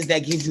what it is that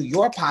gives you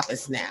your pop and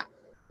snap.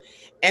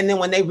 And then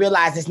when they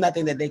realize it's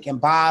nothing that they can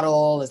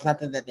bottle, it's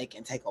nothing that they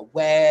can take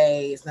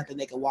away, it's nothing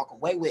they can walk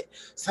away with,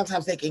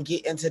 sometimes they can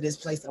get into this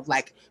place of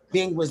like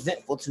being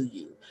resentful to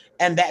you.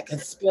 And that can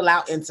spill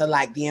out into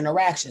like the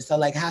interaction. So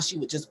like how she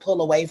would just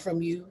pull away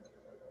from you,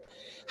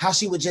 how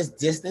she would just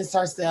distance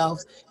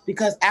herself,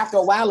 because after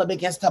a while it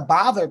begins to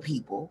bother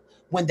people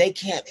when they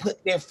can't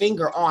put their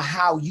finger on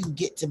how you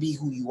get to be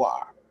who you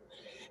are.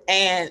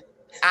 And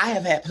I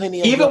have had plenty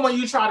of Even girls, when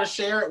you try to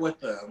share it with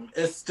them,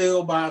 it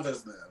still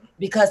bothers them.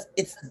 because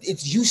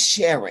it's you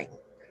sharing.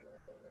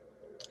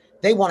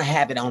 They want to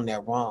have it on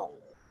their own.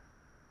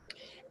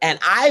 And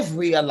I've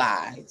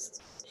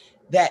realized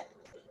that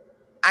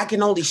I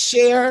can only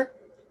share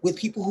with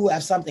people who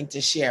have something to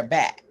share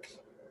back.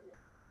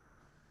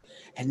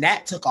 And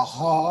that took a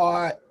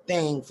hard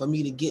thing for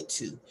me to get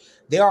to.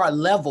 There are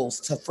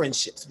levels to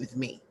friendships with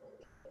me.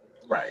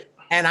 Right.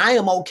 And I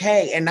am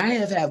okay. And I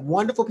have had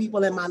wonderful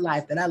people in my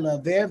life that I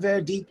love very,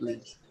 very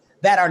deeply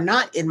that are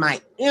not in my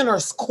inner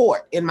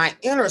court, in my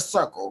inner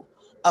circle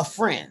of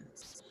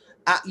friends.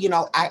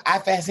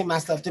 I fancy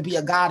myself to be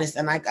a goddess,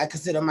 and I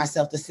consider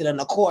myself to sit in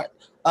a court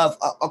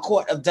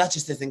of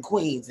duchesses and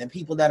queens and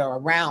people that are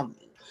around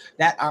me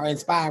that are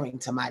inspiring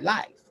to my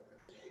life.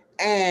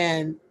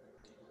 And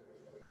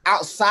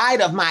outside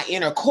of my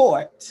inner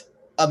court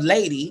of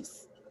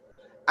ladies,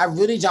 I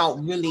really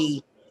don't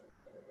really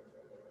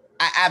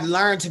I've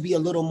learned to be a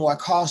little more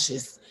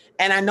cautious.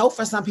 And I know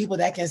for some people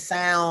that can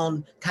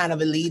sound kind of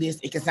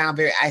elitist, it can sound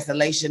very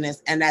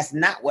isolationist, and that's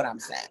not what I'm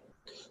saying.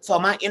 So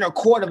my inner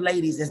court of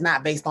ladies is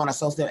not based on a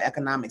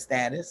socioeconomic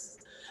status.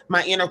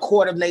 My inner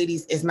court of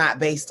ladies is not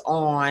based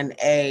on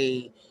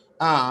a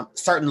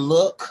certain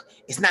look.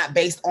 It's not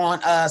based on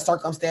a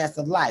circumstance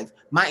of life.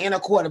 My inner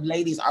court of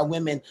ladies are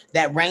women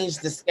that range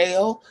the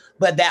scale,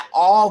 but that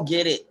all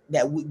get it,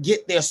 that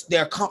get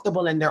they're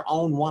comfortable in their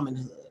own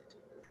womanhood.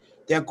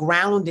 They're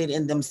grounded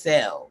in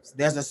themselves.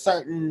 There's a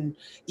certain,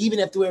 even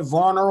if we're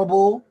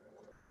vulnerable,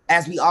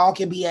 as we all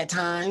can be at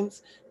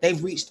times,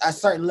 they've reached a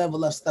certain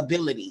level of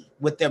stability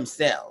with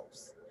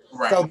themselves.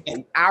 Right. So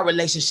our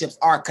relationships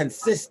are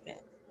consistent.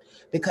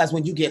 Because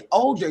when you get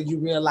older, you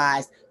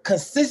realize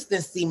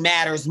consistency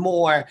matters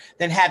more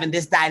than having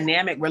this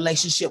dynamic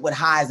relationship with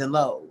highs and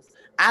lows.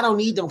 I don't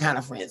need them kind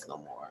of friends no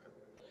more.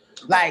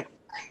 Like,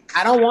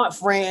 I don't want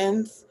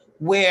friends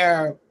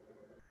where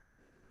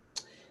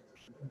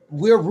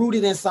we're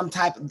rooted in some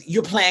type of,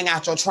 you're playing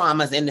out your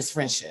traumas in this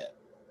friendship.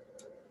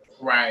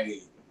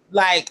 Right.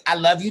 Like, I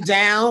love you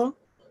down,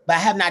 but I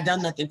have not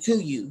done nothing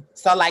to you.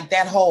 So like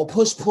that whole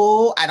push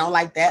pull, I don't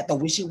like that. The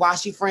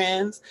wishy-washy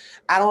friends.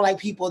 I don't like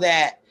people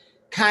that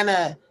kind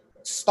of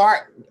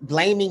start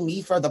blaming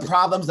me for the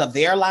problems of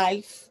their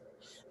life.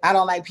 I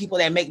don't like people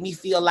that make me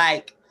feel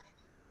like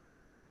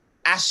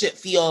I should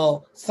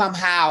feel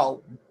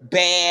somehow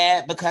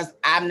bad because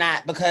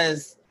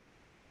because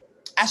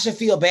I should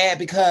feel bad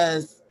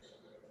because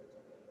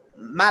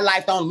my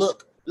life don't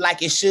look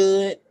like it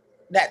should,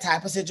 that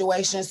type of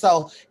situation.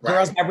 So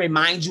girls that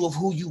remind you of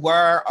who you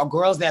were, or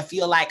girls that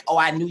feel like, oh,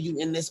 I knew you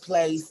in this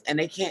place, and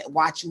they can't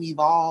watch you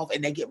evolve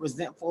and they get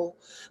resentful.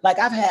 Like,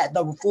 I've had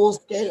the full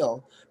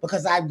scale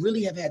because I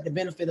really have had the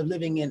benefit of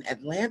living in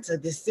Atlanta,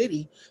 this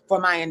city,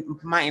 for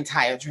my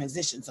entire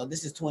transition. So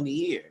this is 20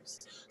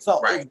 years. So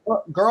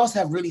girls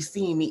have really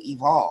seen me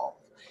evolve.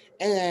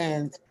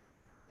 And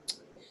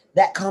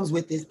that comes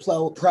with its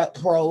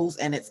pros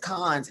and its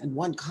cons. And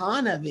one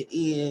con of it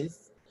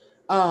is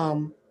I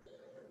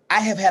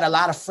have had a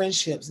lot of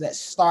friendships that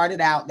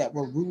started out that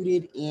were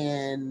rooted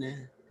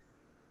in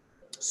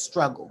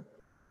struggle.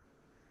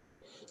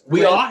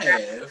 We all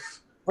have.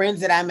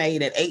 Friends that I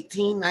made at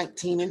 18,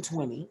 19, and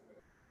 20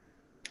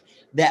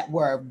 that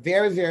were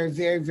very, very,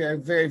 very, very,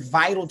 very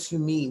vital to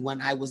me when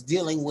I was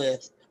dealing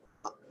with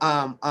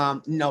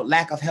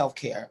lack of health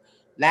care,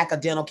 lack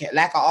of dental care,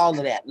 lack of all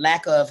of that,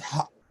 lack of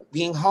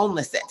being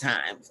homeless at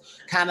times,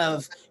 kind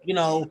of,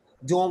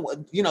 doing,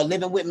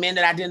 living with men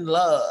that I didn't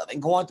love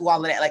and going through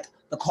all of that. Like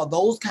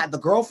the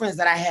girlfriends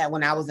that I had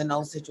when I was in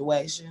those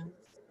situations,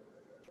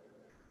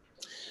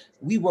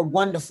 we were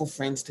wonderful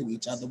friends to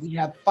each other. We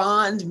have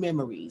fond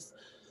memories.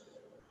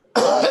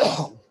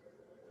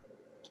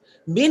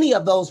 Many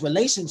of those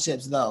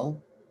relationships,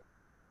 though,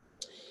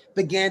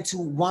 began to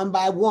one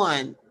by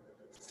one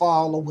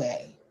fall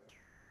away.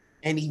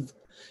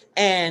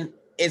 And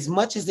as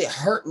much as it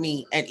hurt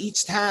me, and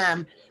each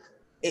time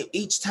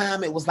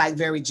it was like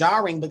very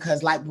jarring,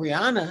 because like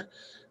Brianna,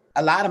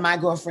 a lot of my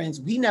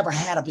girlfriends, we never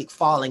had a big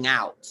falling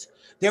out.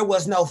 There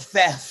was no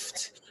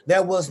theft.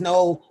 There was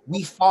no,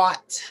 we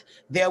fought.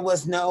 There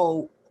was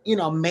no,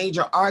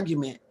 major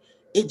argument.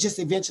 It just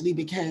eventually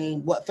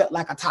became what felt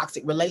like a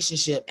toxic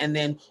relationship. And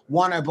then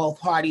one or both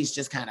parties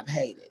just kind of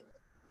hated.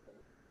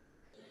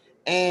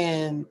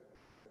 And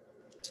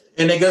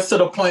it gets to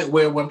the point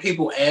where when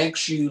people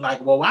ask you, like,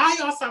 well, why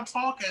y'all stop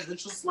talking?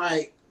 It's just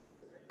like,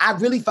 I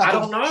really I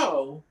don't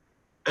know.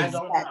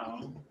 Exactly. I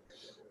don't know.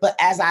 But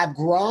as I've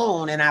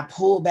grown and I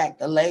pull back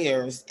the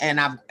layers and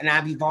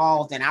I've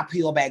evolved and I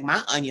peel back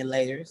my onion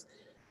layers,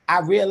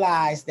 I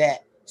realized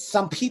that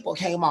some people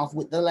came off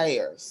with the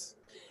layers.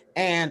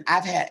 And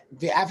I've had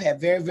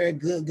very, very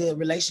good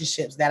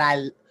relationships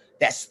that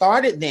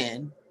started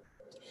then,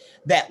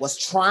 that was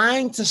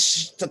trying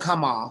to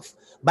come off,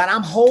 but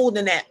I'm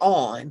holding that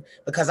on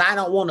because I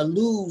don't want to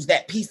lose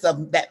that piece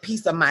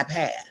of my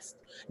past.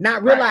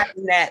 Not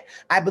realizing that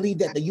I believe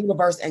that the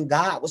universe and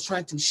God was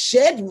trying to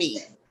shed me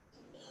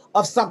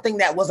of something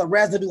that was a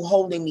residue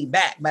holding me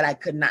back, but I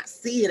could not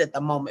see it at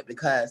the moment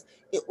because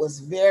it was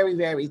very,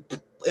 very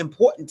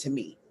important to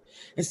me.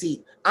 And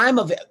see,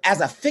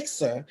 as a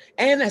fixer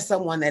and as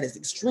someone that is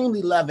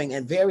extremely loving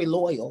and very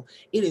loyal,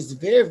 it is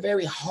very,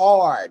 very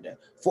hard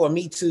for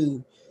me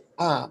to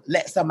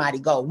let somebody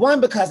go.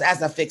 One, because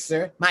as a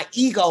fixer, my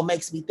ego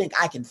makes me think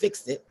I can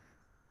fix it.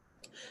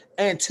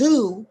 And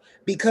two,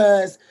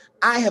 because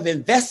I have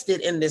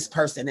invested in this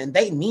person and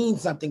they mean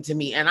something to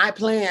me. And I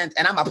planned,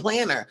 and I'm a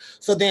planner.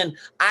 So then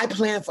I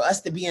plan for us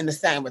to be in the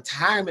same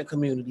retirement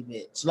community,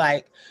 bitch.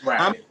 Like,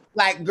 I'm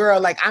like, girl,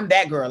 like I'm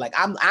that girl. Like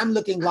I'm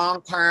looking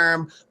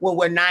long-term when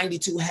we're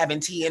 92 having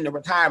tea in the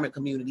retirement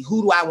community.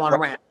 Who do I want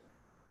around?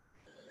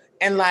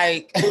 And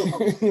like,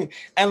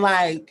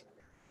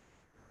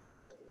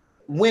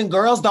 when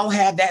girls don't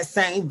have that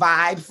same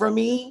vibe for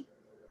me,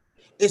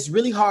 it's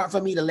really hard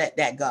for me to let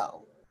that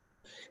go.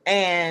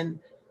 And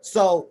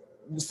so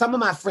some of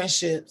my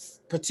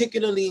friendships,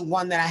 particularly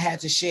one that I had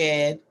to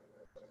shed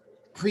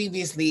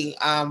previously,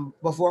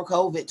 before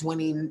COVID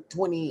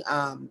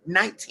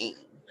 2019,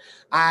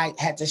 I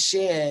had to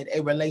shed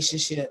a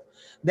relationship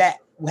that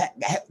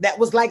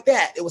was like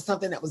that. It was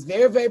something that was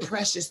very, very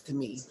precious to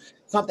me,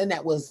 something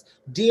that was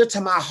dear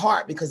to my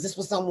heart, because this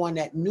was someone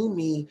that knew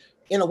me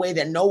in a way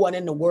that no one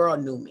in the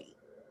world knew me.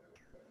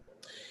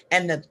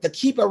 And the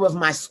keeper of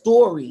my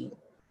story,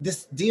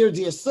 this dear,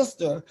 dear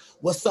sister,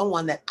 was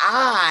someone that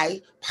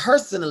I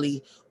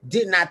personally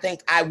did not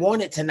think I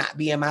wanted to not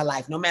be in my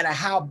life, no matter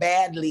how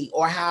badly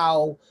or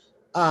how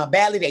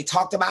badly they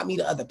talked about me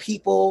to other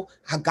people,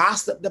 how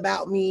gossiped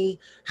about me,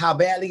 how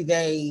badly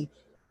they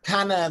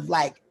kind of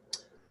like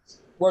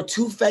were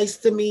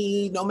two-faced to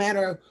me. No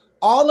matter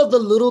all of the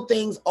little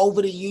things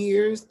over the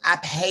years, I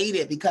paid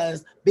it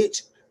because,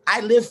 bitch, I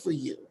live for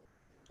you.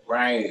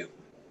 Right.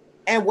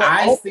 And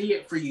I see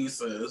it for you,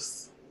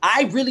 sis.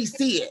 I really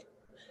see it.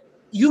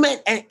 You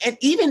meant, and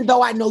even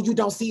though I know you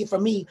don't see it for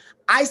me,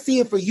 I see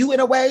it for you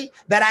in a way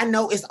that I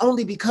know it's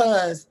only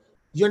because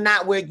you're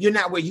not where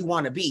you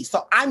want to be.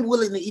 So I'm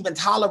willing to even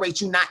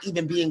tolerate you not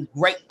even being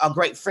a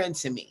great friend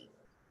to me.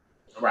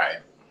 Right.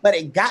 But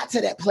it got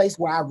to that place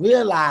where I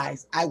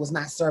realized I was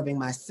not serving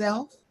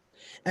myself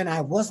and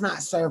I was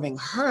not serving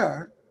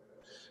her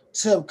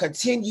to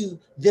continue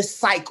this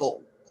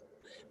cycle.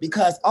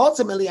 Because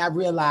ultimately I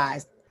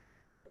realized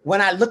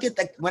when I look at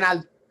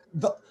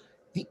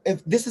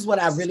if this is what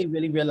I really,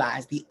 really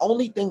realized, the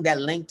only thing that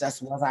linked us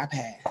was our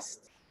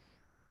past.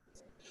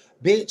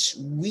 Bitch,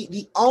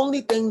 the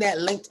only thing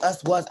that linked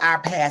us was our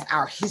past,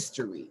 our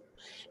history.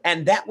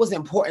 And that was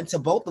important to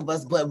both of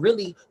us, but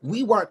really,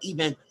 we weren't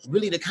even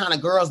really the kind of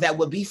girls that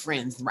would be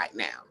friends right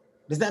now.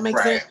 Does that make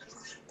sense?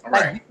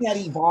 Like, we had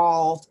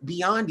evolved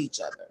beyond each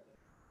other.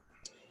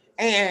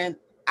 And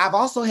I've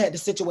also had the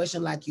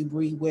situation like you,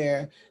 Bree,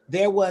 where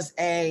there was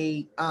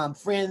a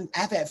friend.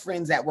 I've had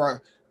friends that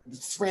were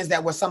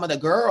some of the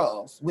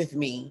girls with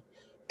me,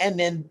 and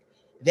then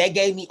they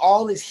gave me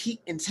all this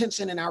heat and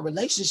tension in our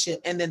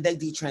relationship, and then they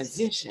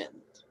detransitioned.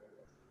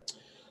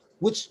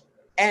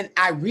 And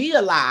I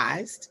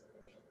realized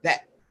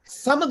that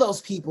some of those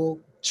people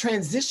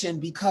transitioned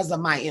because of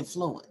my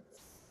influence.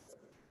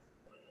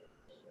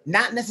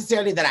 Not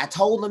necessarily that I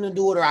told them to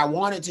do it or I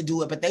wanted to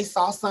do it, but they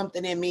saw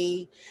something in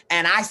me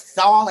and I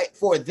saw it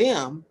for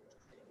them.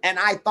 And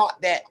I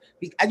thought that,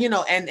 and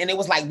it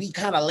was like we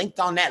kind of linked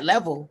on that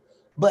level.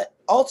 But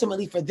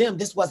ultimately for them,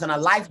 this wasn't a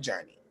life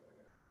journey.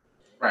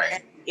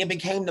 Right. And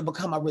it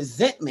become a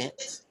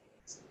resentment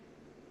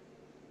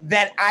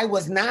that I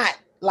was not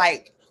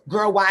like,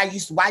 girl, why you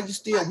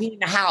still, we in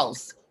the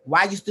house?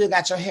 Why you still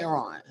got your hair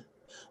on?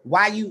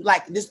 Why you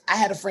like this? I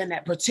had a friend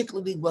that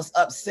particularly was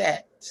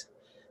upset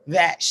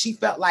that she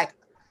felt like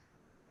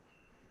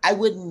I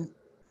wouldn't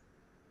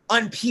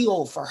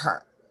unpeel for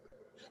her.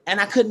 And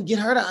I couldn't get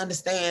her to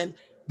understand,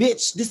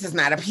 bitch, this is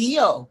not a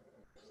PO.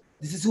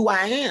 This is who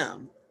I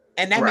am.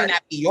 And that may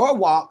not be your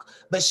walk,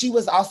 but she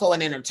was also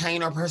an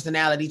entertainer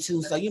personality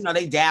too. So, you know,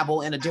 they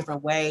dabble in a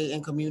different way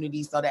in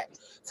community so that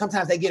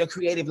sometimes they get a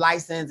creative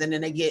license and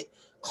then they get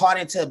caught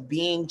into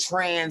being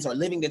trans or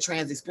living the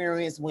trans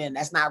experience when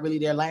that's not really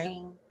their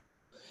lane.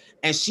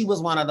 And she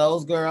was one of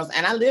those girls.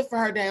 And I lived for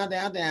her down.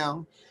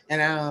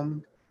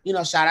 And, you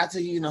know, shout out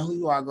to you, you know who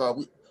you are,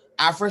 girl.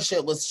 Our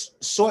friendship was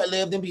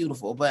short-lived and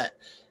beautiful, but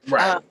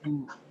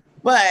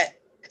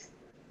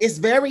it's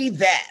very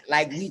that,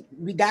 like,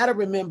 we got to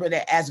remember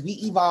that as we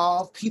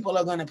evolve, people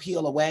are going to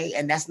peel away,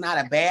 and that's not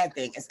a bad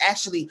thing. It's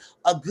actually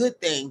a good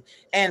thing.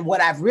 And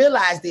what I've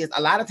realized is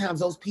a lot of times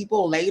those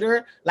people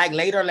later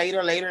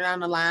down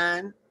the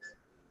line,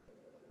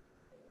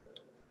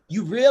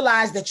 you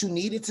realize that you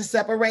needed to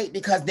separate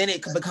because then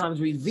it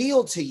becomes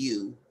revealed to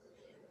you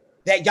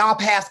that y'all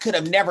paths could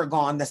have never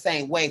gone the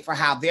same way for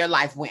how their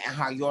life went and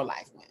how your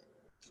life went.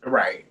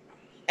 Right.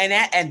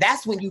 And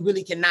that's when you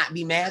really cannot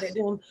be mad at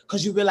them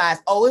because you realize,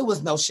 oh, it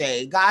was no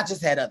shade. God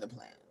just had other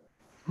plans.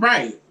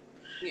 Right.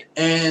 Yeah.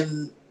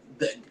 And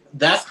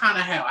that's kind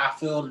of how I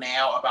feel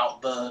now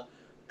about the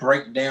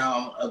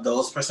breakdown of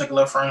those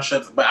particular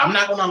friendships. But I'm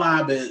not going to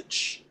lie,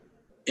 bitch.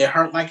 It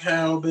hurt like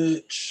hell,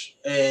 bitch.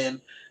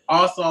 And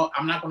also,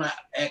 I'm not going to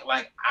act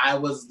like I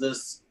was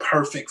this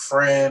perfect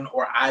friend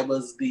or I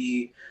was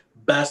the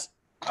best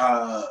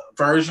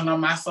version of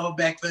myself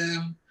back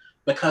then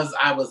because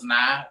I was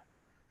not.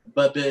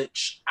 But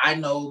bitch, I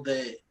know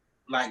that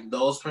like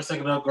those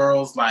particular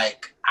girls,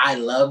 like I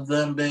love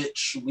them,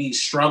 bitch. We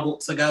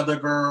struggled together,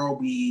 girl.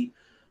 We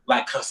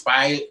like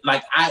conspired.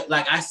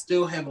 I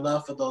still have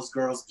love for those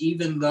girls,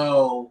 even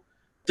though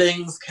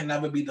things can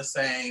never be the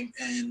same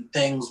and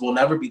things will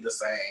never be the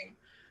same.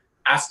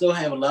 I still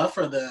have love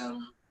for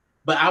them,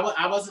 but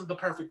I wasn't the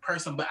perfect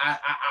person, but I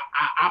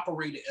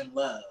operated in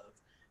love,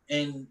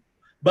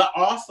 but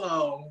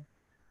also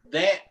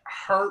that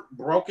hurt,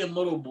 broken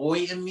little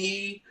boy in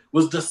me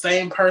was the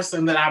same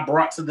person that I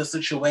brought to the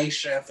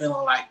situation,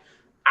 feeling like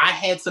I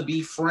had to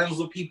be friends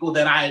with people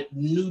that I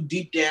knew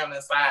deep down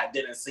inside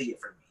didn't see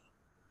it for me.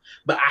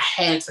 But I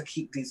had to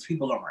keep these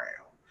people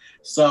around.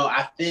 So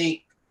I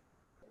think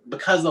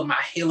because of my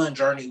healing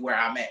journey where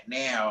I'm at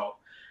now,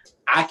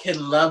 I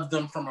can love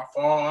them from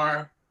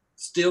afar,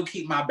 still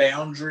keep my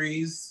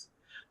boundaries,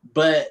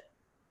 but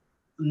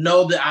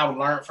know that I've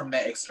learned from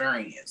that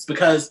experience.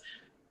 Because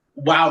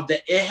while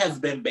it has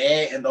been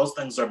bad and those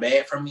things are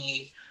bad for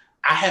me,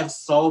 I have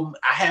so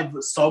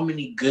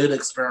many good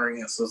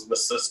experiences with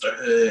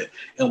sisterhood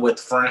and with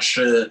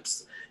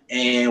friendships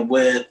and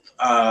with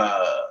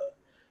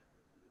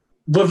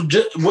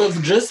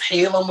just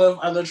healing with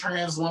other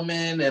trans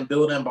women and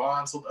building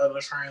bonds with other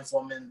trans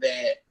women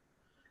that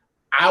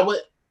I would,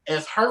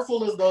 as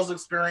hurtful as those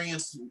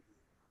experiences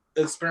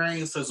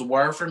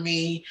were for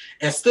me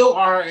and still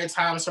are at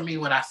times for me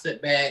when I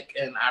sit back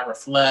and I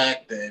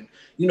reflect and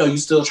you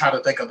still try to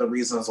think of the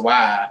reasons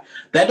why.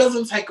 That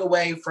doesn't take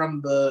away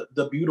from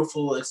the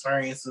beautiful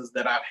experiences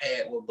that I've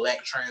had with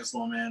Black trans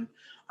women,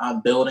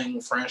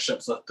 building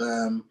friendships with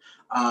them.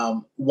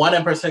 One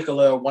in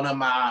particular, one of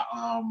my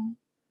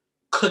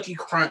Cookie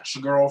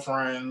Crunch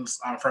girlfriends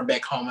from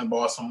back home in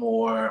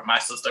Baltimore, my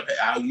sister,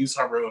 I'll use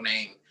her real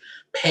name,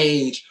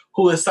 Paige,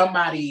 who is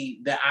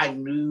somebody that I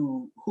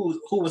knew, who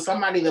was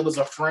somebody that was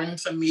a friend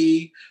to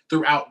me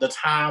throughout the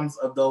times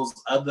of those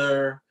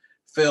other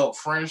failed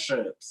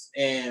friendships.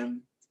 And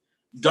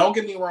don't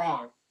get me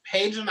wrong,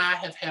 Paige and I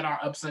have had our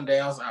ups and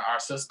downs in our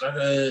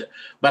sisterhood,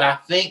 but I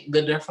think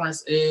the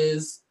difference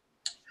is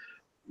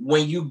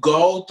when you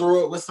go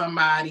through it with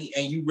somebody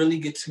and you really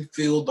get to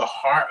feel the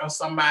heart of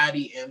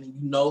somebody and you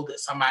know that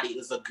somebody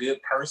is a good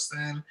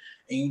person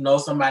and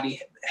somebody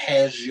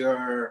has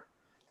your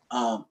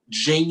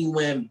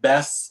genuine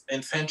best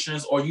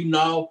intentions, or you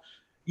know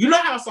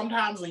how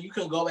sometimes when you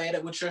can go at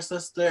it with your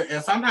sister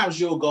and sometimes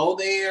you'll go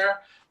there,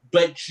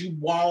 but you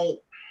won't.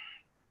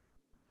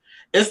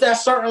 It's that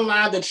certain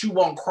line that you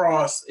won't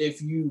cross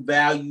if you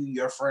value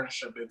your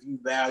friendship, if you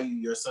value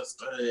your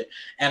sisterhood.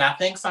 And I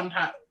think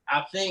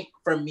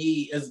for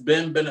me, it's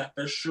been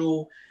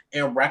beneficial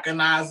in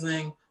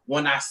recognizing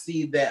when I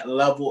see that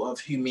level of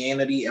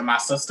humanity in my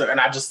sister and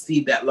I just see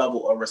that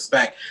level of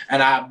respect.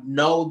 And I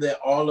know that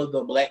all of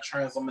the Black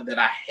trans women that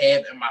I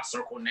have in my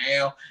circle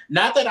now,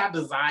 not that I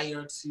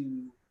desire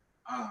to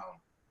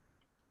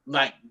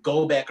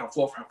go back and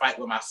forth and fight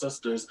with my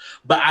sisters,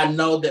 but I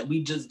know that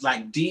we just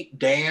deep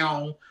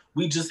down,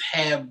 we just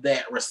have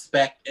that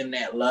respect and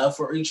that love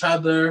for each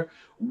other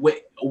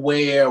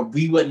where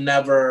we would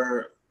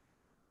never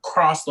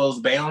cross those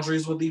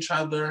boundaries with each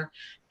other,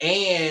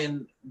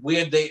 and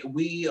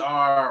we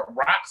are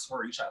rocks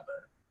for each other.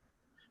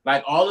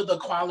 Like all of the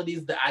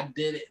qualities that I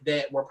did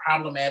that were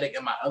problematic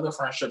in my other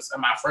friendships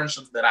and my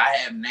friendships that I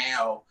have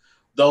now,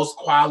 those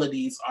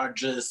qualities are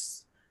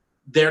just,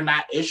 they're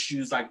not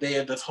issues. Like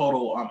they're the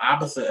total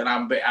opposite. And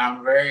I'm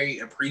very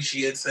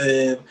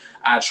appreciative.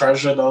 I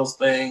treasure those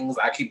things.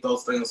 I keep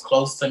those things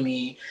close to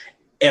me.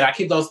 And I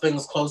keep those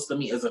things close to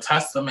me as a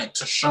testament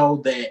to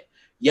show that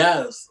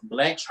yes,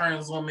 Black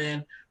trans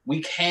women,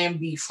 we can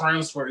be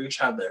friends for each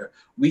other.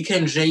 We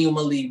can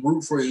genuinely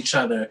root for each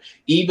other,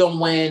 even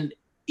when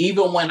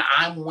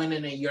I'm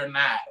winning and you're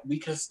not. We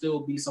can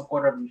still be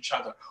supportive of each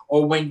other.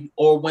 Or when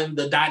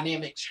the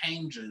dynamic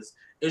changes,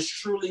 it's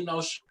truly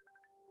no.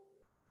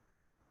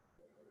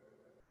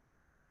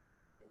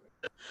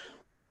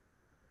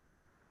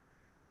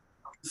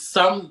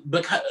 Some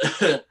because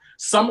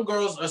some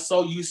girls are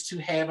so used to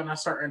having a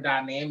certain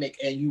dynamic,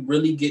 and you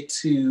really get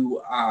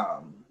to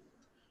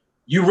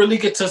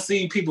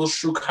see people's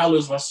true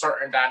colors when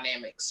certain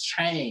dynamics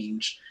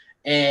change.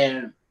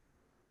 And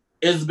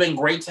it's been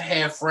great to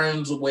have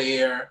friends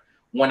where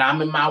when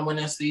I'm in my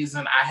winning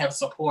season, I have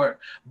support,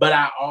 but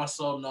I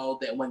also know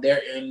that when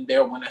they're in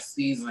their winning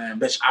season,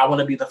 bitch, I want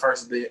to be the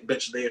first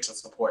bitch there to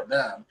support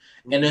them.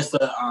 Mm-hmm. And it's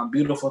a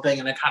beautiful thing.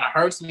 And it kind of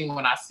hurts me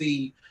when I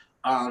see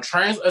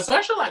trans,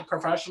 especially like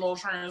professional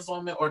trans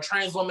women or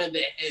trans women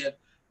that have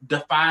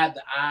defied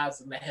the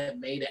odds and that have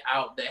made it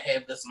out, that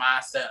have this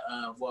mindset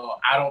of, well,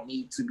 I don't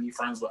need to be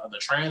friends with other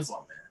trans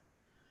women.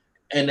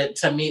 And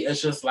to me,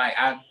 it's just like,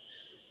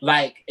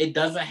 it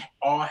doesn't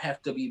all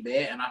have to be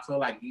bad, and I feel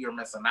like you're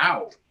missing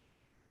out.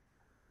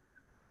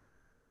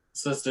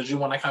 Sis, did you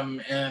want to come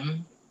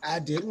in? I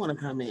did want to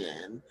come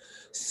in.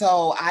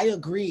 So I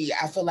agree.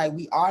 I feel like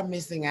we are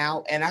missing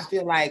out. And I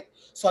feel like,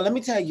 so let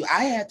me tell you,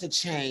 I had to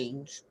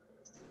change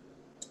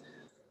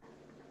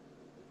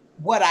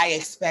what I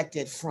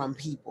expected from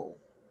people.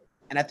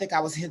 And I think I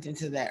was hinting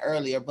to that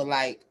earlier, but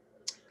like,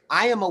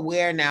 I am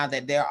aware now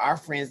that there are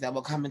friends that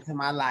will come into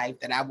my life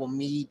that I will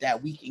meet,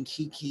 that we can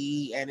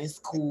kiki and it's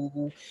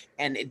cool.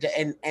 And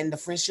the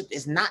friendship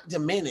is not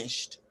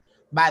diminished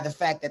by the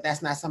fact that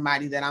that's not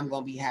somebody that I'm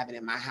going to be having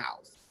in my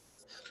house.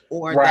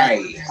 Or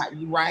right.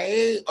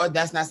 Or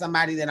that's not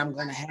somebody that I'm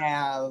going to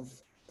have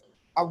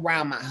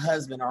around my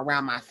husband or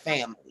around my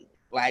family.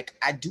 Like,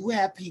 I do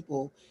have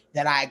people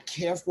that I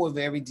care for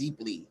very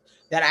deeply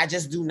that I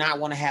just do not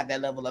want to have that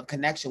level of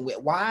connection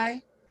with.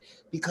 Why?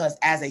 Because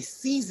as a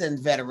seasoned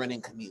veteran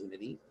in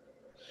community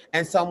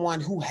and someone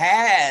who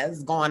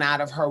has gone out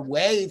of her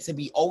way to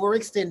be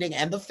overextending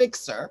and the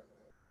fixer,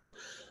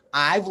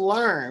 I've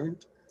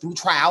learned through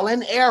trial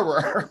and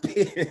error,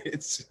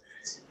 bitch,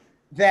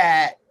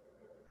 that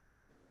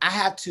I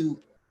have to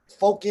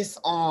focus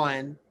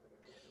on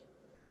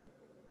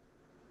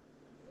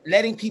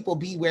letting people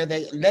be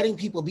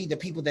the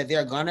people that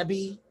they're gonna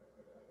be.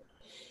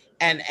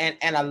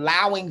 And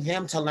allowing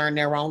them to learn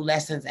their own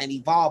lessons and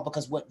evolve,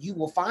 because what you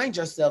will find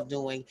yourself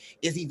doing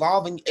is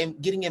evolving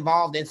and getting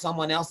involved in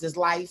someone else's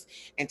life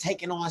and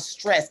taking on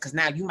stress, because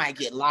now you might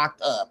get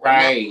locked up.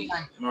 Right.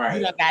 You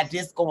done got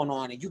this going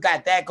on and you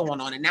got that going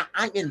on. And now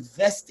I'm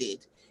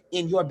invested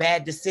in your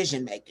bad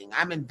decision making.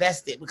 I'm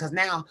invested because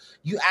now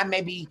I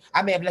may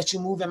have let you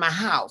move in my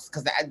house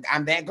because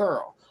I'm that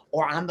girl.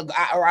 Or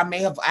I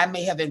may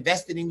have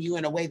invested in you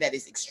in a way that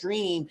is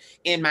extreme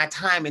in my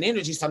time and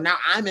energy. So now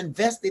I'm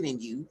invested in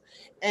you,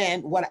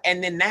 and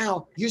then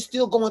now you're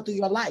still going through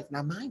your life.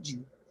 Now, mind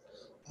you,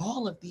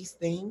 all of these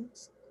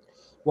things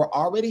were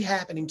already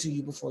happening to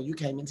you before you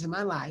came into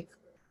my life.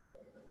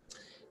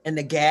 And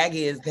the gag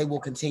is they will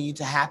continue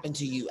to happen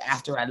to you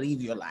after I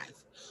leave your life.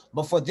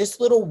 But for this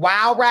little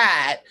wild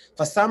ride,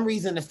 for some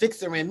reason, the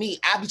fixer in me,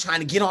 I be trying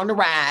to get on the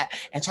ride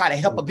and try to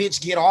help a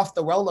bitch get off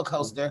the roller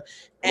coaster.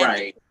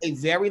 And it's a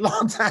very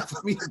long time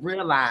for me to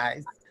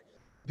realize,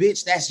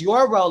 bitch, that's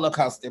your roller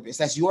coaster, bitch.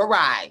 That's your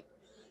ride.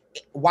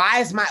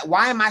 Why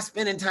am I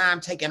spending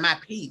time taking my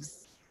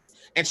piece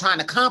and trying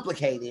to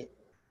complicate it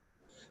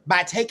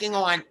by taking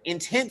on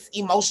intense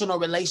emotional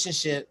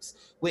relationships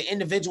with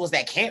individuals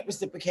that can't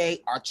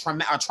reciprocate, are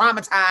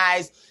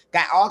traumatized,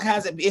 got all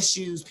kinds of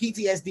issues,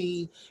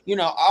 PTSD,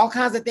 all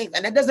kinds of things.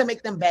 And that doesn't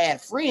make them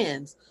bad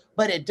friends,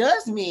 but it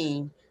does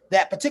mean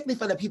that, particularly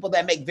for the people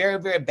that make very,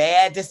 very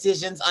bad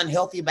decisions,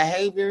 unhealthy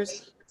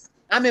behaviors,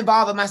 I'm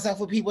involving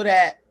myself with people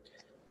that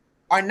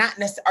are not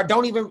necessarily, or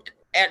don't even,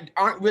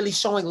 aren't really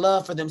showing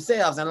love for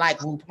themselves. And like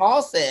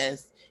RuPaul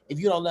says, if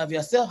you don't love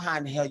yourself, how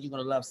in the hell are you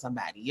going to love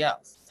somebody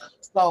else?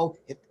 So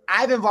if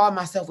I've involved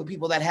myself with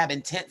people that have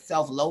intense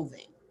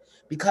self-loathing,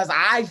 because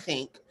I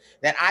think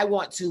that I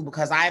want to,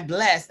 because I'm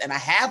blessed and I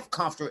have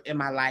comfort in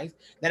my life,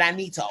 that I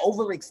need to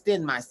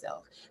overextend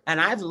myself. And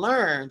I've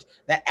learned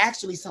that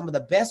actually some of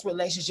the best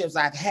relationships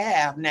I've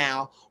had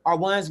now are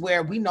ones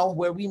where we know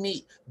where we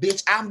meet.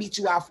 Bitch, I'll meet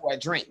you out for a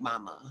drink,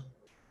 mama.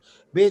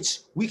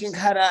 Bitch, we can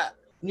cut up,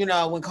 when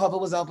COVID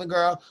was open,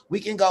 girl,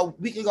 we can go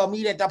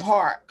meet at the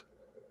park.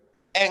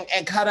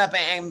 And cut up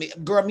and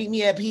girl, meet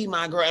me at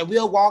Piedmont, girl, and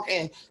we'll walk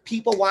and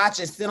people watch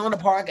and sit on the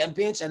park and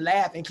bench and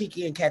laugh and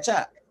kiki and catch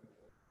up.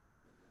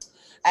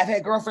 I've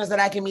had girlfriends that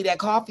I can meet at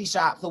coffee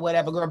shops or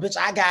whatever, girl, bitch,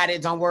 I got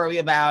it. Don't worry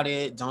about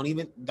it. Don't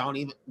even,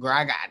 girl,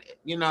 I got it,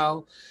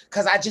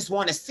 because I just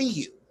want to see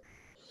you.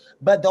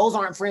 But those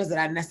aren't friends that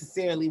I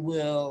necessarily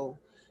will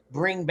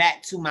bring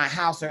back to my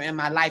house or in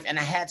my life. And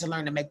I had to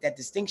learn to make that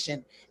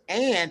distinction.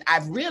 And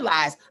I've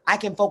realized I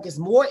can focus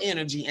more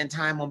energy and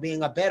time on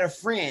being a better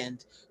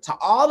friend to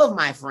all of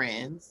my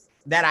friends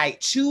that I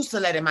choose to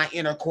let in my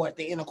inner court,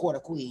 the inner court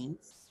of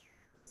queens,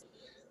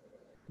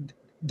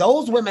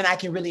 those women I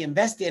can really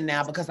invest in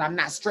now because I'm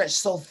not stretched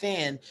so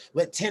thin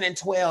with 10 and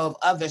 12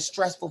 other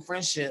stressful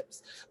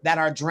friendships that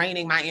are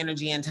draining my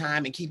energy and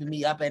time and keeping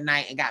me up at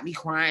night and got me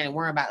crying and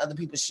worrying about other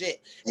people's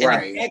shit. And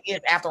Right.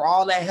 if after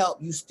all that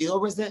help, you still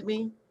resent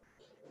me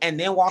and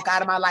then walk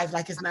out of my life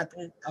like it's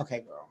nothing. Okay,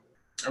 girl.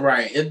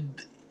 Right.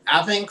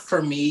 I think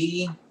for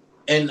me,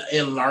 in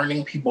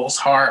learning people's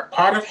heart,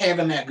 part of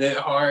having that good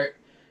heart,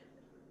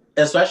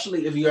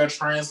 especially if you're a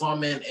trans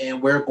woman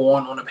and we're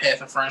going on a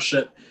path of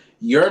friendship,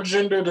 your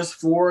gender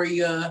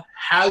dysphoria,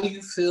 how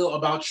you feel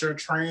about your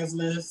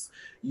transness,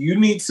 you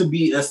need to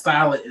be as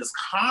solid as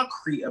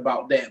concrete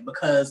about that,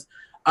 because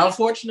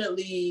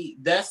unfortunately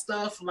that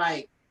stuff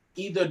like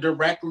either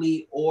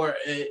directly or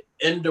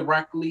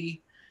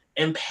indirectly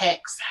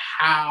impacts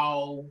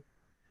how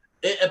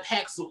it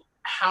impacts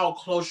how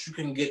close you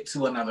can get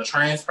to another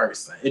trans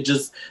person. It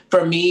just,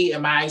 for me,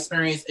 in my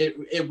experience,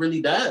 it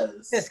really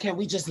does. This, can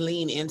we just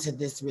lean into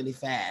this really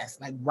fast?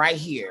 Like right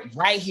here,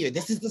 right here.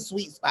 This is the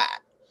sweet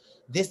spot.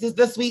 This is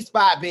the sweet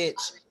spot,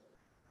 bitch.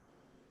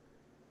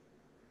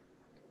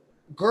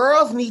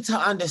 Girls need to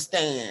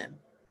understand.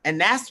 And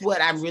that's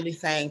what I'm really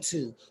saying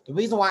too. The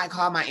reason why I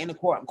call my inner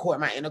court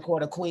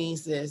a queen,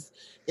 sis,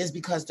 is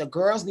because the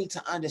girls need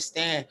to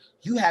understand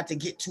you have to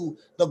get to,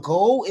 the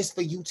goal is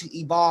for you to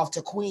evolve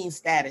to queen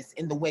status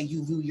in the way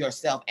you view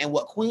yourself. And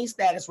what queen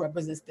status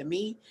represents to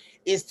me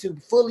is to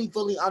fully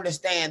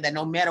understand that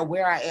no matter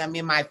where I am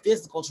in my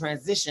physical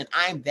transition,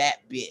 I'm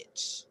that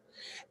bitch.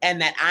 And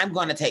that I'm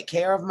going to take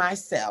care of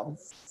myself.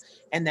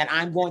 And that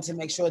I'm going to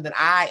make sure that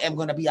I am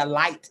going to be a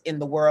light in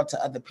the world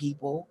to other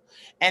people.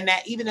 And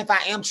that even if I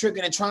am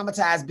triggered and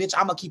traumatized, bitch,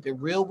 I'm going to keep it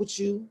real with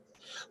you.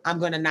 I'm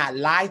going to not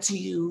lie to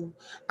you.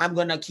 I'm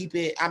going to keep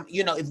it,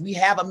 if we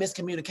have a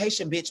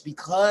miscommunication, bitch,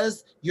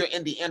 because you're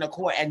in the inner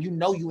core and you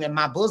in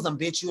my bosom,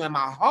 bitch, you in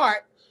my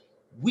heart,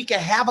 we can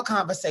have a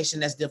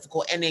conversation that's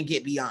difficult and then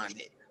get beyond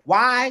it.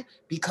 Why?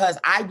 Because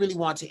I really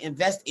want to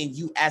invest in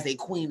you as a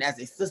queen, as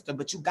a sister,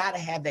 but you got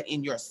to have that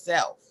in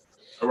yourself.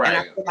 Right. And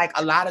I feel like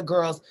a lot of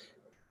girls,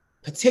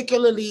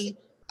 particularly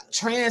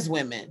trans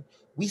women,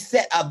 we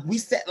set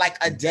like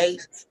a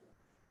date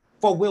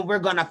for when we're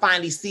gonna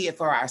finally see it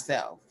for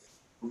ourselves.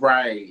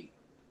 Right.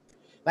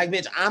 Like,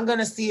 bitch, I'm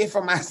gonna see it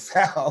for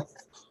myself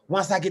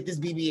once I get this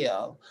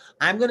BBL.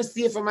 I'm gonna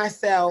see it for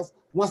myself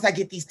once I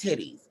get these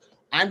titties.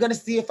 I'm gonna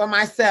see it for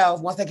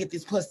myself once I get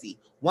this pussy.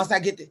 Once I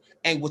get the,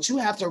 and what you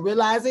have to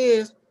realize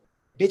is,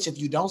 bitch, if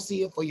you don't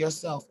see it for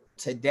yourself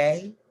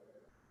today,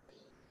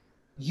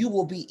 you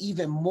will be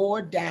even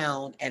more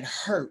down and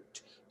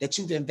hurt that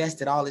you've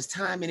invested all this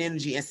time and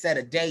energy and set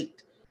a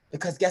date,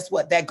 because guess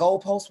what? That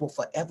goalpost will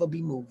forever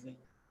be moving.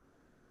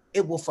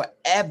 It will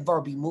forever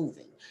be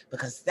moving,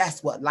 because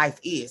that's what life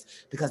is.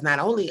 Because not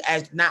only are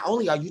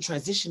you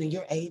transitioning,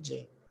 you're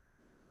aging.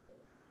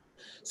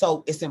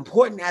 So it's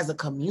important as a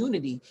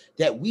community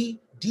that we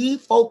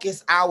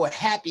defocus our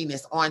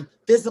happiness on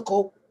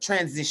physical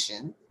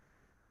transition,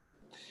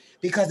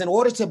 because in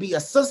order to be a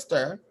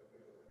sister,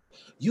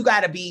 you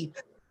got to be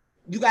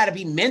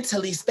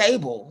mentally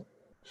stable.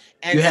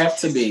 And you have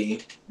to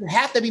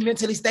be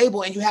mentally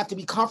stable, and you have to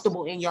be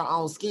comfortable in your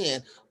own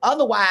skin.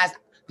 Otherwise,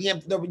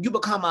 you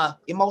become an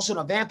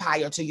emotional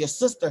vampire to your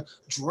sister,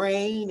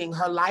 draining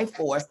her life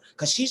force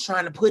because she's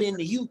trying to put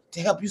into you to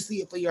help you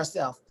see it for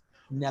yourself.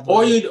 Never.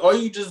 Or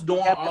you just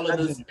doing all of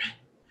this,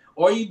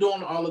 or you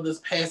doing all of this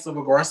passive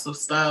aggressive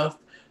stuff,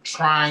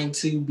 trying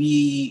to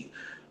be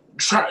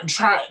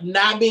try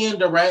not being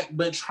direct,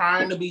 but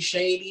trying to be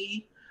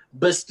shady,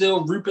 but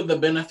still reaping the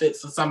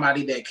benefits of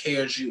somebody that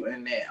cares you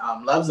and that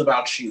loves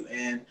about you.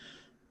 And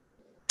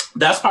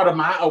that's part of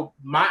my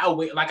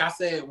like I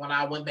said, when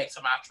I went back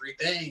to my 3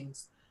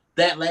 things,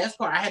 that last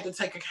part, I had to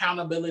take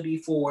accountability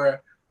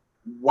for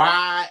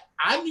why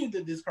I knew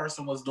that this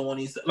person was doing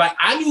these. Like,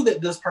 I knew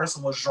that this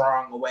person was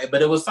drawing away,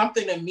 but it was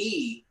something in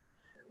me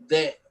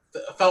that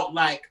felt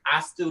like I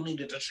still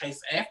needed to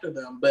chase after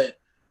them. But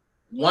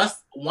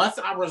once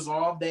I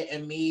resolved that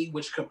in me,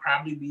 which could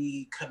probably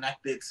be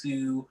connected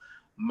to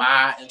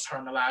my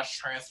internalized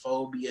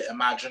transphobia and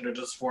my gender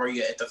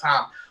dysphoria at the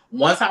time,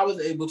 once I was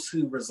able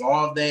to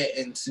resolve that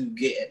and to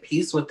get at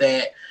peace with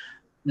that,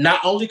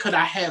 not only could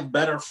I have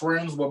better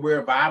friends where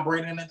we're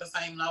vibrating at the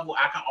same level,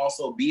 I can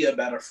also be a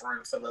better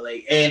friend to the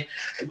lady. And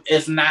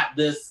it's not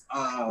this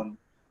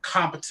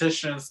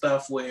competition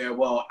stuff where,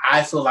 well,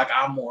 I feel like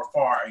I'm more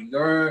far in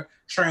your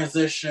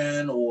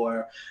transition,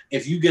 or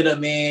if you get a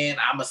man,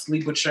 I'm gonna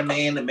sleep with your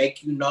man to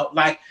make you know.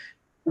 Like,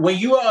 when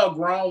you are a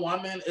grown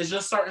woman, it's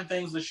just certain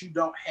things that you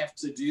don't have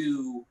to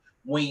do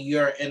when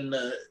you're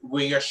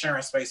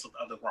sharing space with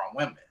other grown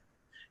women.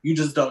 You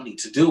just don't need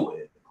to do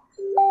it.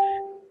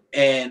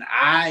 And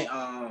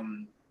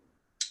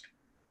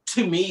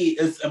to me,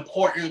 it's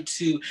important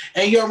to,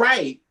 and you're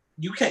right,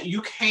 you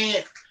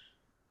can't,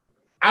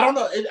 I don't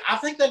know, I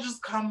think that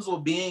just comes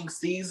with being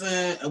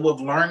seasoned and with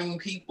learning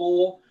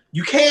people.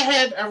 You can't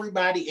have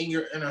everybody in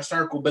your inner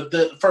circle,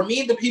 but for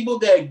me, the people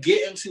that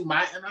get into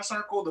my inner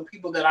circle, the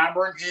people that I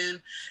bring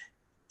in,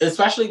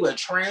 especially with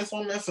trans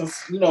women,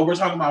 since, we're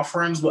talking about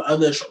friends with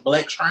other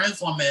Black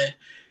trans women,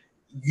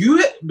 you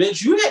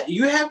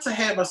have to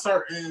have a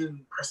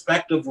certain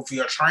perspective with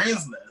your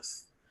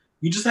transness.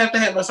 You just have to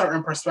have a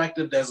certain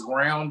perspective that's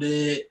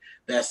grounded,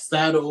 that's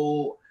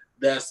settled,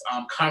 that's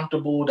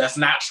comfortable, that's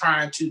not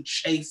trying to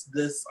chase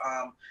this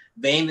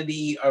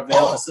vanity or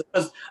veil.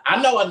 Because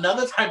I know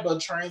another type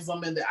of trans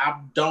woman that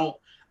I'm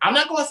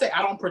not going to say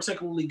I don't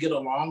particularly get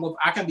along with.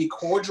 I can be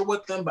cordial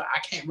with them, but I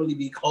can't really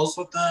be close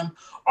with them.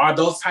 Are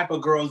those type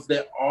of girls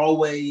that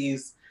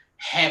always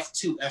have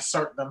to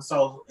insert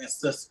themselves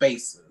into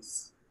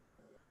spaces,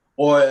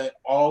 or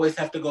always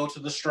have to go to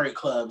the straight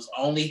clubs,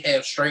 only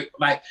have straight,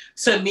 like,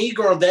 to me,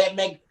 girl,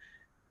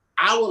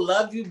 I will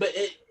love you, but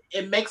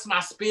it makes my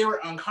spirit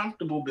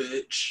uncomfortable,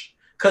 bitch.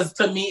 Because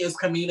to me, it's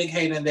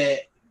communicating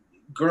that,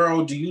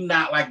 girl, do you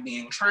not like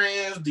being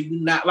trans? Do you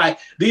not like,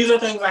 these are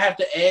things I have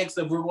to ask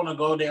if we're going to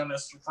go down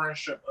this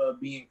friendship of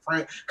being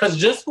friends. Because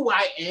just who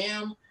I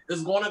am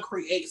is going to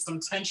create some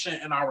tension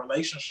in our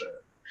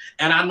relationship.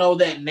 And I know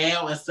that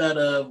now, instead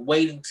of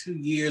waiting 2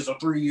 years or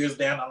 3 years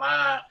down the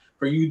line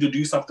for you to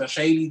do something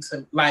shady,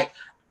 to like,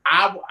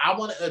 I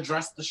want to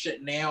address the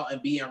shit now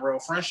and be in real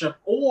friendship.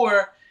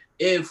 Or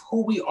if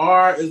who we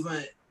are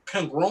isn't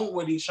congruent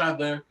with each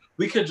other,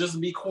 we could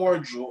just be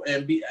cordial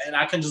and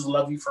I can just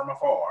love you from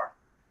afar.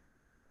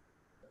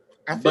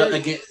 But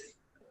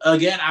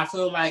again, I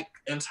feel like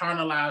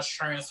internalized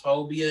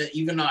transphobia,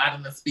 even though I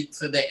didn't speak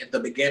to that at the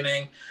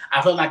beginning,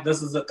 I feel like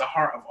this is at the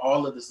heart of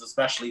all of this,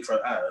 especially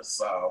for us.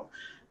 So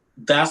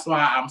that's why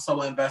I'm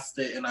so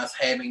invested in us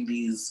having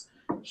these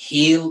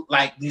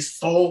these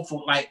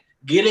soulful, like,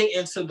 getting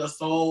into the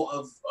soul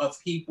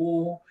of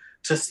people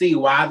to see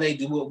why they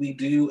do what we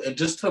do, and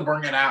just to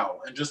bring it out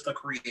and just to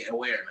create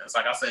awareness.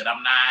 Like I said,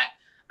 I'm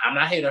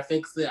not here to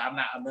fix it. I'm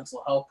not a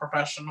mental health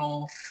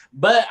professional,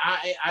 but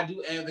I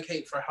do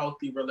advocate for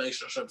healthy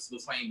relationships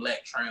between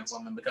Black trans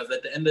women, because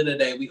at the end of the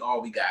day, we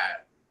all we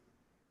got.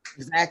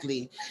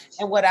 Exactly.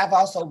 And what I've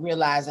also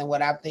realized, and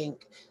what I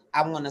think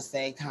I want to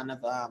say, kind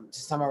of to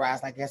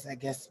summarize, I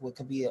guess what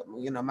could be,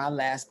 my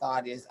last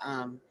thought is,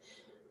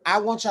 I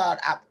want y'all.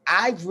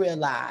 I've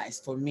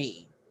realized for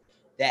me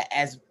that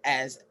as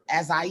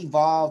I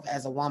evolve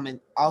as a woman,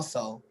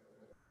 also,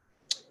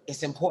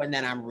 it's important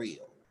that I'm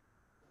real.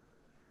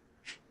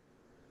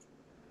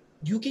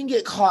 You can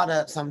get caught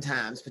up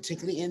sometimes,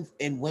 particularly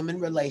in women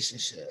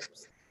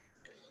relationships,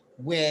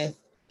 with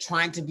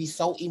trying to be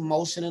so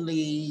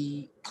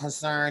emotionally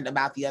concerned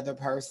about the other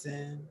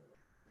person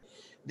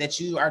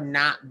that you are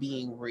not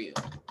being real.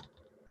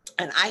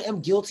 And I am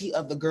guilty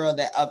of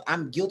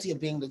I'm guilty of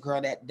being the girl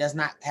that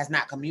has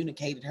not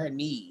communicated her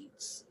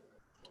needs,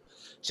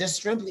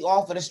 just simply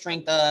off of the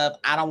strength of,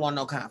 I don't want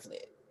no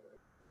conflict.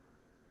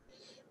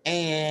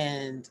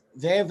 And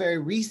very, very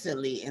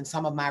recently, in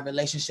some of my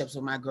relationships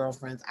with my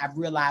girlfriends, I've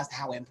realized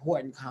how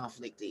important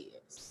conflict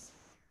is.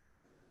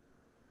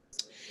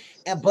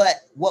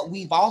 But what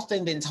we've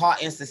often been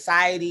taught in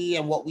society,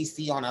 and what we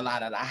see on a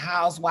lot of the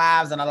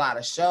housewives and a lot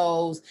of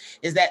shows,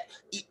 is that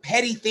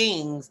petty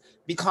things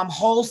become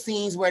whole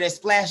scenes where they're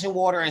splashing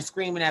water and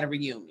screaming at a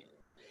reunion.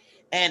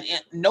 And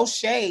no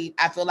shade,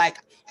 I feel like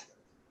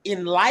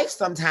in life,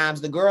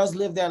 sometimes the girls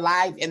live their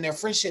life and their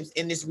friendships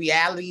in this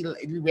reality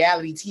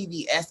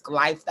TV-esque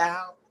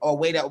lifestyle, or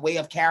way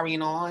of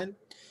carrying on,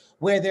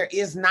 where there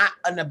is not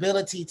an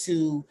ability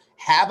to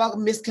have a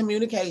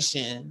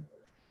miscommunication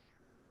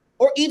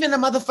or even a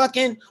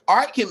motherfucking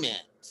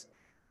argument,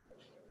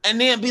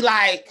 and then be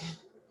like,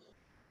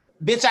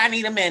 bitch, I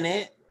need a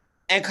minute,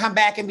 and come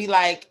back and be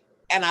like,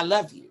 and I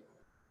love you.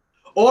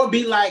 Or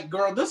be like,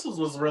 girl, this is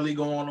what's really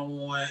going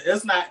on.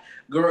 It's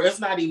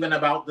not even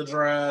about the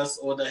dress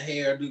or the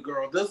hairdo,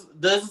 girl. This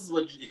is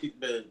what you,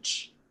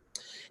 bitch.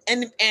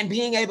 And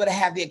being able to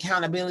have the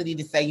accountability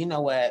to say, you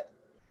know what,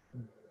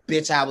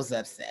 bitch, I was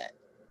upset.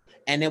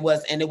 And it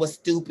was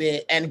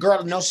stupid. And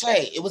girl, no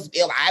shade.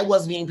 I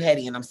was being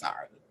petty, and I'm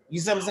sorry. You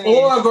see what I'm saying?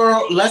 Or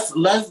girl,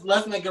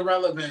 let's make it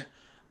relevant.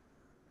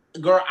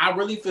 Girl, I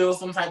really feel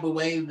some type of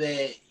way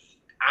that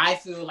I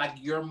feel like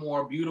you're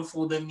more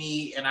beautiful than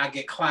me, and I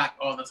get clocked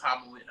all the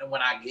time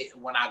when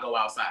I go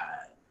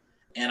outside.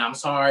 And I'm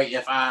sorry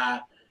if I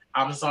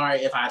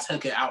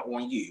took it out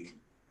on you,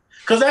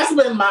 because that's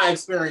been my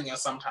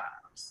experience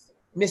sometimes.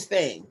 Miss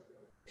Thing,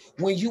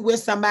 when you with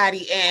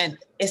somebody and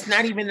it's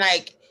not even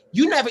like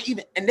you never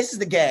even, and this is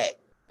the gag,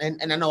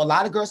 and I know a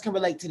lot of girls can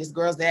relate to this.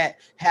 Girls that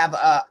have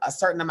a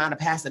certain amount of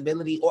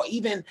passability, or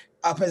even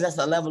possess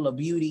a level of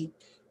beauty,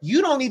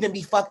 you don't even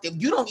be fucked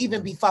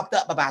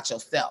up about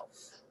yourself.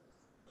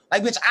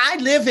 Like, bitch, I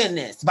live in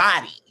this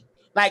body.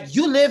 Like,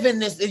 you live in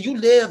this, you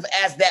live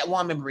as that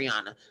woman,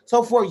 Brianna.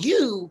 So for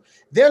you,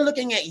 they're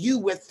looking at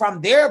you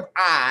from their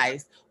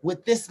eyes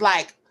with this,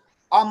 like,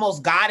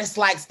 almost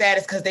goddess-like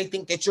status, because they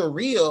think that you're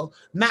real,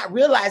 not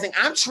realizing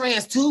I'm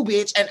trans too,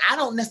 bitch, and I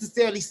don't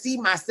necessarily see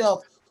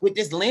myself with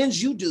this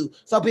lens you do.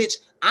 So, bitch,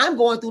 I'm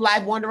going through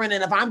life wondering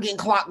if I'm getting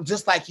clocked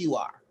just like you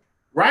are.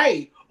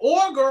 Right.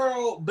 Or,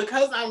 girl,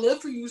 because I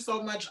live for you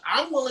so much,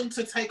 I'm willing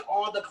to take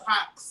all the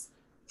clocks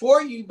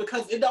for you,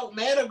 because it don't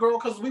matter, girl,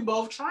 because we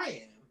both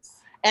trans.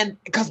 And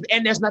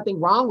there's nothing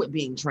wrong with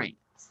being trans.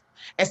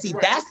 And see,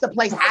 that's the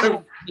place I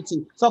want to get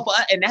to. So for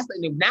us, and that's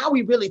now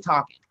we really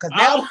talking.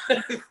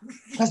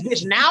 Because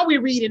bitch, now we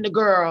reading the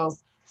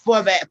girls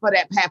for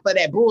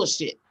that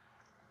bullshit.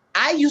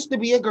 I used to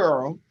be a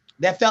girl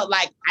that felt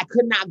like I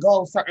could not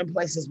go certain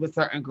places with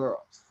certain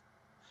girls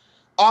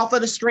off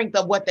of the strength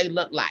of what they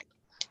look like.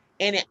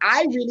 And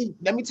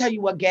let me tell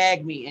you what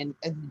gagged me. And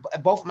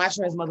both of my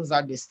trans mothers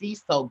are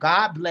deceased, so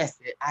God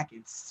bless it. I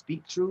can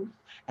speak truth,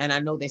 and I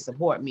know they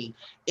support me.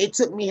 It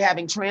took me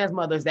having trans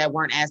mothers that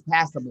weren't as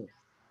passable.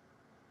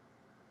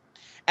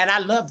 And I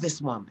love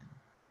this woman.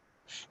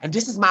 And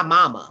this is my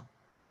mama.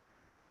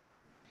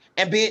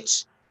 And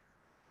bitch,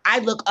 I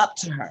look up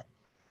to her.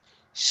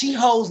 She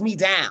holds me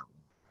down.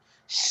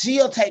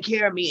 She'll take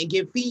care of me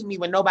and feed me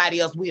when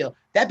nobody else will.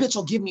 That bitch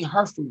will give me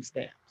her food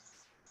stamps.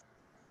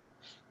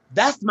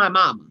 That's my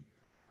mama.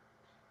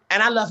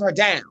 And I love her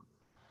down.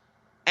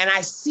 And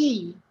I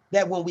see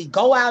that when we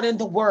go out in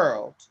the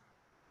world,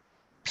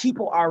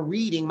 people are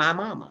reading my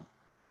mama.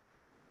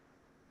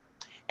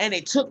 And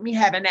it took me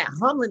having that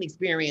humbling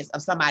experience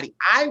of somebody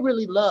I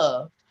really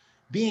loved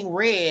being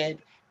read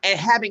and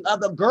having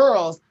other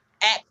girls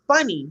act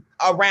funny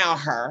around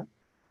her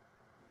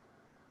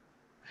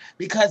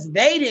because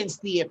they didn't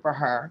see it for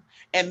her.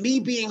 And me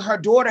being her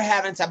daughter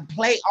having to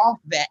play off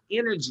that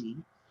energy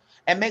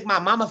and make my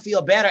mama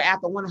feel better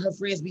after one of her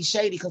friends be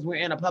shady because we're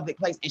in a public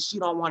place and she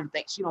don't want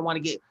to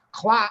get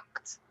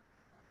clocked.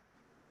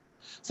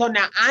 So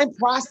now I'm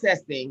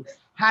processing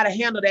how to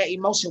handle that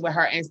emotion with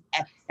her. And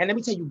let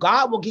me tell you,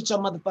 God will get your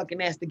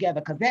motherfucking ass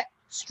together because that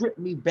stripped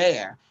me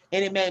bare.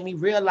 And it made me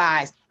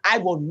realize I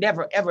will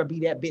never, ever be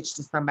that bitch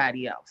to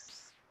somebody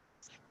else.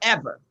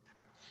 Ever.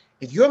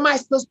 If you're my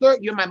sister,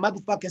 you're my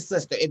motherfucking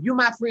sister. If you're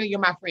my friend, you're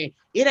my friend.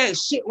 It ain't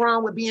shit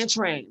wrong with being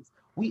trans.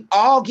 We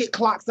all get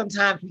clocked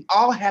sometimes. We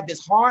all have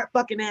this hard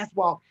fucking ass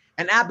walk.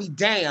 And I'll be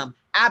damned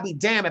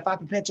if I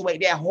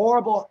perpetuate that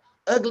horrible,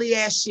 ugly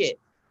ass shit.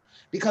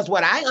 Because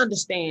what I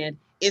understand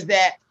is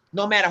that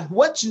no matter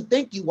what you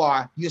think you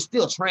are, you're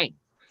still trans.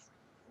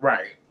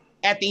 Right.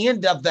 At the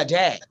end of the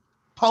day,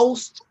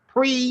 post,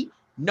 pre,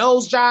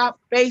 nose job,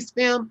 face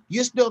film,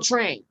 you're still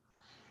trans.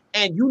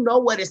 And you know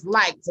what it's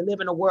like to live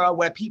in a world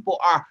where people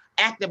are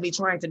actively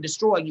trying to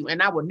destroy you. And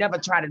I would never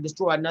try to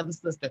destroy another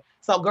sister.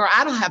 So girl,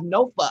 I don't have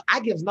no fuck. I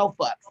gives no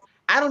fucks.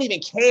 I don't even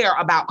care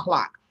about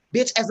clock.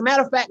 Bitch, as a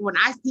matter of fact, when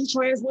I see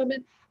trans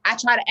women, I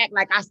try to act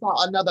like I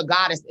saw another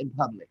goddess in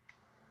public.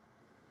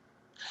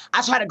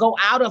 I try to go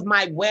out of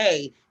my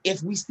way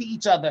if we see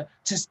each other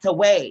just to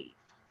wave.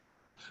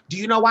 Do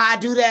you know why I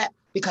do that?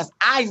 Because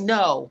I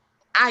know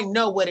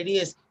what it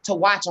is to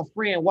watch a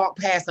friend walk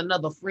past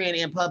another friend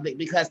in public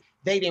because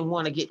they didn't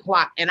want to get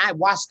clocked. And I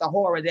watched the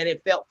horror that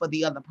it felt for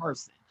the other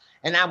person.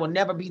 And I will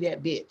never be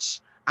that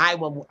bitch. I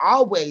will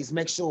always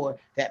make sure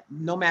that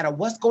no matter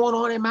what's going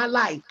on in my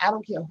life, I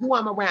don't care who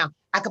I'm around.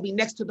 I could be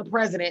next to the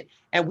president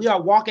and we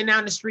are walking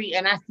down the street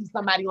and I see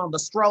somebody on the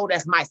stroll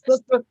that's my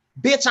sister.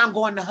 Bitch, I'm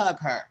going to hug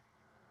her.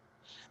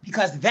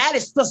 Because that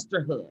is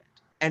sisterhood.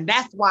 And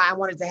that's why I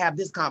wanted to have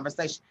this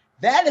conversation.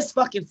 That is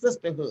fucking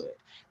sisterhood.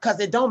 Because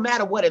it don't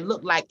matter what it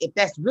looked like. If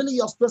that's really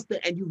your sister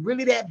and you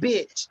really that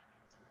bitch,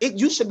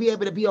 you should be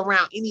able to be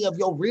around any of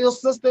your real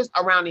sisters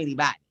around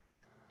anybody.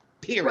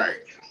 Period. Right.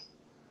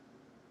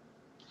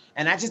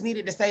 And I just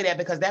needed to say that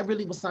because that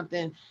really was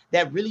something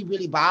that really,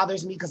 really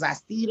bothers me because I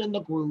see it in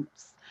the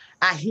groups.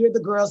 I hear the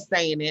girls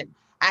saying it.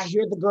 I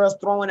hear the girls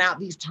throwing out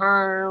these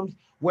terms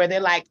where they're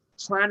like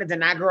trying to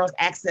deny girls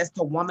access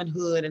to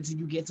womanhood until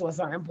you get to a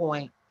certain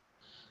point.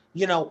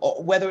 You know,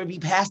 whether it be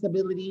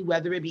passability,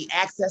 whether it be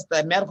access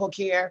to medical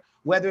care,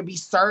 whether it be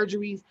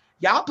surgeries.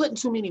 Y'all putting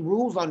too many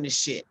rules on this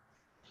shit.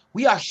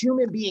 We are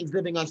human beings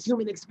living a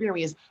human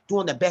experience,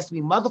 doing the best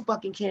we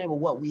motherfucking can with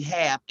what we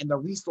have and the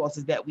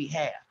resources that we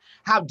have.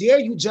 How dare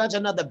you judge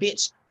another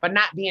bitch for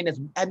not being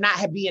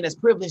as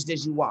privileged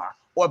as you are,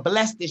 or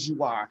blessed as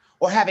you are,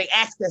 or having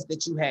access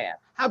that you have?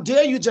 How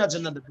dare you judge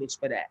another bitch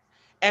for that?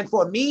 And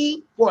for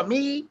me,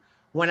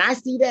 when I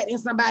see that in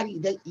somebody,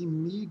 they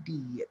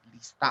immediately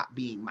stop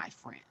being my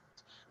friend.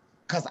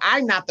 Because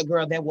I'm not the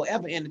girl that will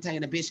ever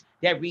entertain a bitch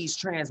that reads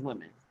trans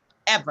women,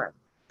 ever.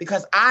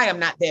 Because I am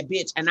not that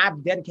bitch and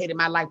I've dedicated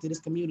my life to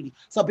this community.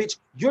 So bitch,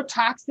 you're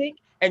toxic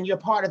and you're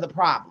part of the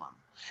problem.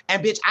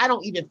 And bitch, I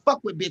don't even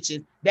fuck with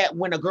bitches that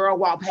when a girl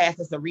walk past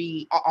us to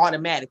read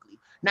automatically.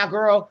 Now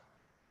girl,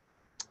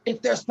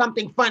 if there's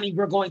something funny,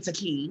 we're going to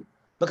key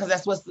because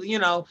that's what's,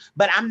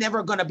 but I'm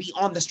never going to be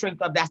on the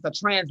strength of that's a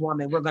trans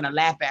woman. We're going to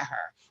laugh at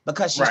her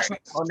because she's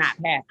trans or not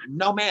passing.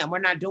 No, ma'am, we're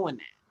not doing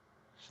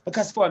that.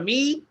 Because for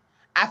me,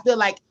 I feel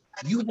like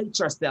you hate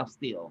yourself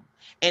still.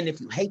 And if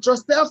you hate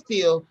yourself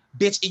still,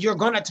 bitch, you're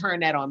going to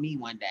turn that on me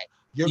one day.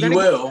 You're going to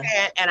be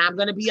mad, and I'm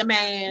going to be a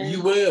man.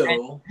 You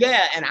will.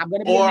 And I'm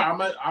going to be or I'm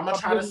going to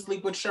try to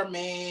sleep with your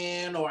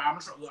man, or I'm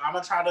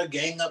going to try to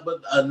gang up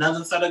with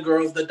another set of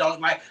girls that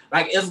don't like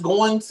it's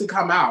going to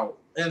come out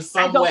in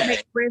some way. I don't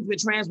make friends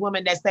with trans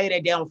women that say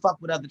that they don't fuck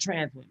with other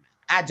trans women.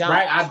 I don't.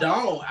 Right, I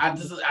don't.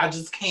 I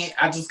just can't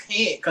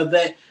because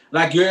that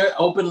you're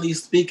openly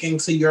speaking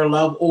to your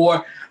love,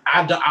 or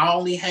I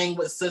only hang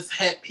with cis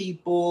het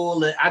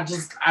people. And I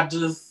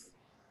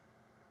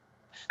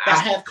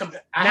have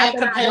compassion.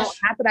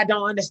 Not that I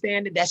don't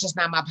understand it. That's just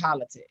not my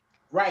politic.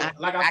 Right.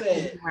 Like I can't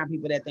be said, around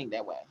people that think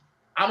that way.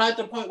 I'm at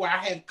the point where I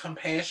have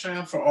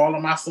compassion for all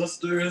of my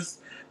sisters,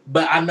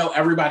 but I know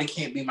everybody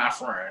can't be my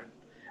friend.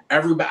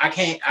 Everybody,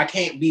 I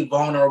can't be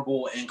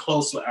vulnerable and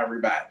close with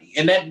everybody,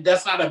 and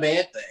that's not a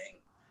bad thing.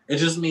 It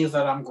just means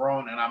that I'm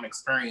grown and I'm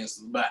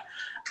experienced. But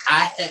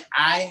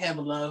I have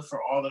love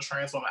for all the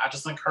trans women. I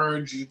just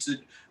encourage you to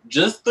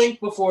just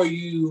think before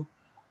you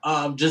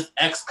just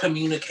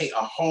excommunicate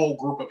a whole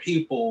group of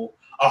people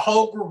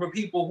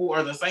who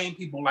are the same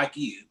people like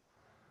you.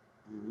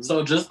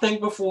 So just think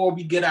before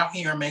we get out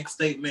here and make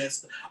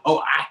statements.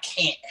 Oh, I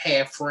can't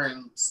have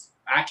friends.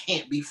 I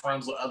can't be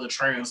friends with other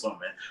trans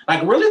women.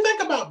 Like, really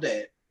think about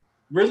that.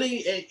 Really,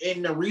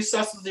 in the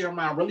recesses of your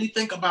mind, really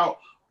think about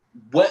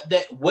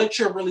what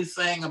you're really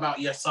saying about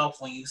yourself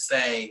when you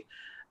say,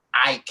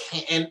 I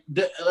can't.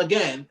 And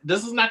again,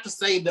 this is not to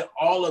say that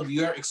all of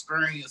your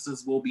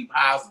experiences will be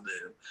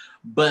positive,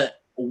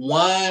 but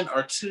one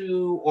or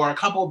two or a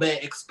couple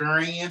bad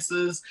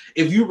experiences,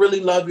 if you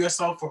really love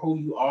yourself for who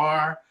you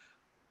are,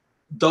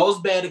 those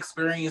bad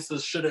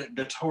experiences shouldn't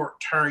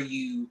deter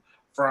you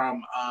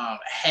from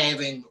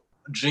having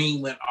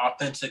genuine,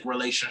 authentic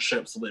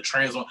relationships with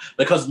trans women.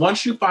 Because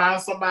once you find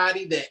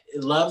somebody that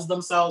loves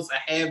themselves and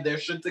have their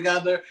shit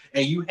together,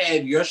 and you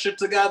have your shit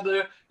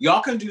together,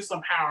 y'all can do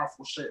some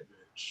powerful shit,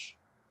 bitch.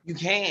 You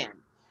can,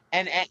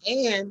 and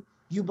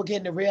you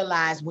begin to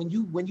realize when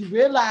you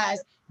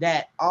realize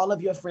that all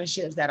of your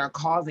friendships that are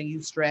causing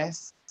you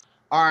stress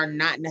are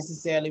not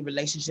necessarily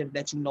relationships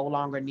that you no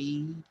longer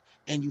need,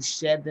 and you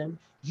shed them,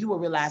 you will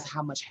realize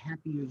how much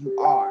happier you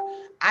are.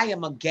 I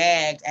am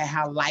gagged at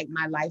how light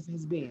my life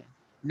has been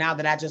now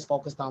that I just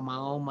focused on my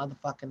own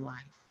motherfucking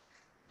life.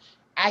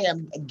 I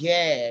am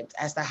gagged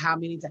as to how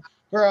many times,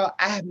 girl,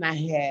 I have not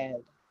had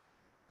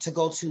to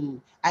go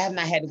to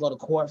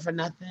court for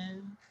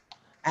nothing.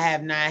 I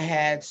have not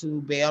had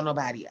to bail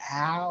nobody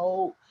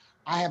out.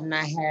 I have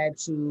not had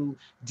to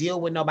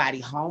deal with nobody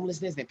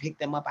homelessness and pick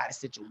them up out of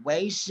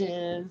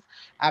situations.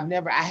 I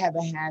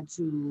haven't had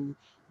to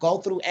go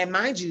through, and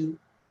mind you,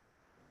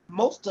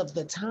 most of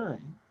the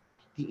time,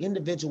 the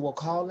individual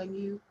calling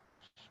you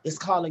is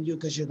calling you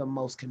because you're the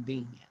most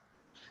convenient,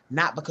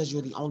 not because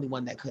you're the only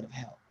one that could have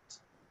helped.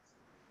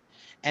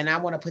 And I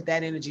want to put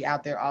that energy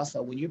out there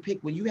also. When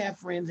you have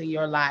friends in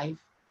your life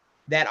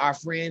that are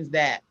friends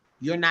that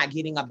you're not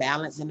getting a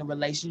balance in the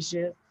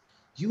relationship,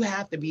 you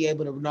have to be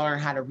able to learn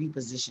how to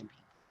reposition people.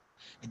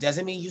 It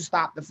doesn't mean you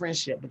stop the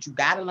friendship, but you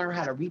got to learn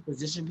how to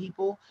reposition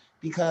people,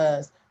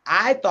 because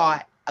I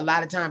thought a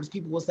lot of times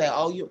people will say,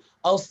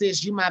 oh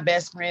sis, you my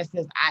best friend,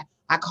 sis.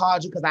 I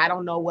called you because I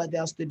don't know what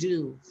else to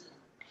do.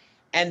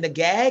 And the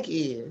gag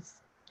is,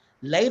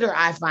 later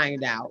I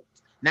find out,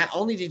 not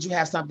only did you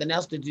have something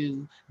else to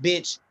do,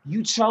 bitch,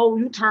 you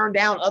turned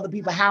down other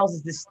people's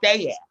houses to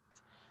stay at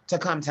to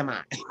come to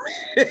mine.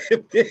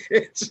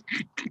 Bitch.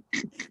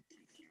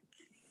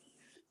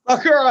 So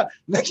girl,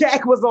 the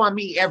gag was on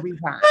me every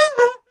time.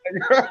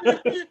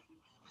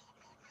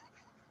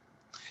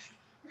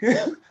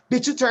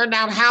 Bitch, you turned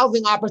down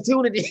housing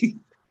opportunity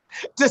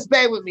to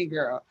stay with me,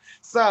 girl.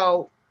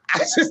 So I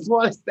just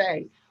want to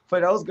say, for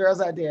those girls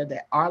out there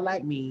that are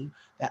like me,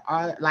 that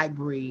are like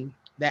Bree,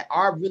 that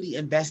are really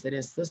invested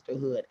in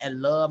sisterhood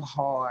and love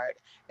hard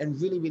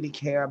and really, really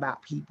care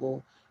about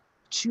people,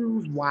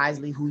 choose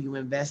wisely who you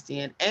invest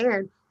in.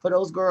 And for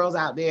those girls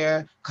out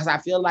there, because I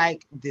feel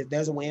like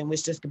there's a way in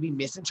which this could be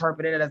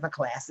misinterpreted as a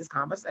classist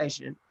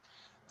conversation.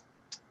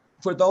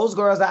 For those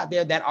girls out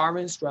there that are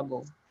in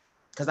struggle,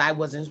 because I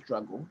was in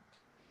struggle,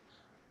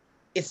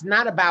 it's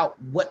not about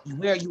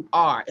where you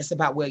are, it's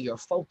about where your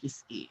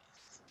focus is.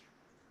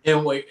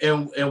 And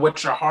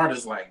what your heart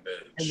is like,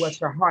 bitch. And what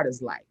your heart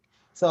is like.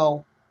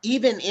 So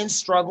even in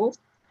struggle,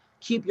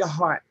 keep your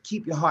heart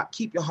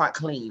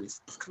clean,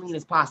 as clean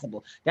as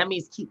possible. That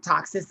means keep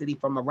toxicity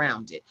from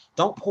around it.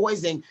 Don't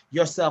poison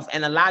yourself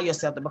and allow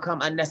yourself to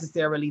become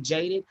unnecessarily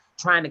jaded,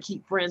 trying to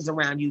keep friends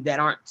around you that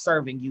aren't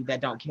serving you,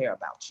 that don't care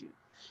about you.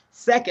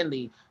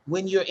 Secondly,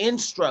 when you're in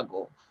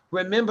struggle,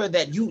 remember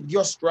that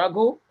your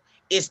struggle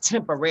is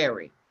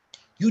temporary.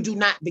 You do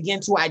not begin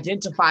to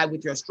identify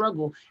with your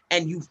struggle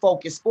and you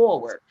focus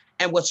forward.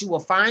 And what you will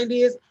find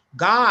is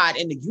God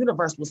and the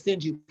universe will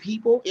send you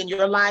people in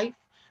your life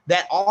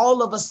that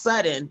all of a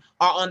sudden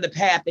are on the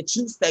path that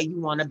you say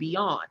you want to be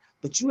on.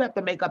 But you have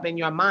to make up in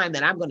your mind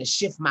that I'm going to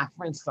shift my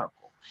friend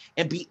circle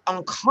and be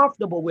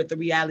uncomfortable with the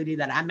reality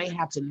that I may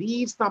have to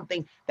leave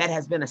something that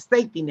has been a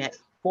safety net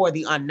for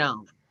the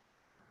unknown.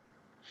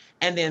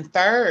 And then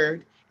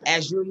third,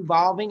 as you're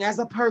evolving as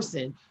a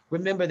person,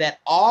 remember that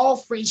all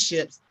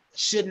friendships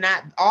should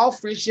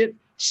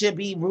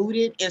be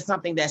rooted in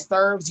something that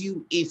serves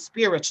you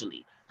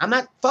spiritually.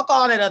 Fuck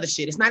all that other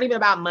shit. It's not even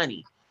about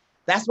money.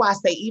 That's why I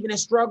say, even in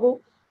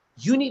struggle,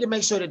 you need to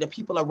make sure that the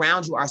people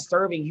around you are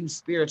serving you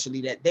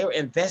spiritually, that they're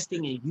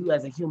investing in you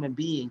as a human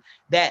being,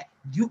 that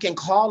you can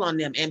call on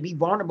them and be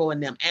vulnerable in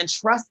them and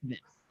trust them.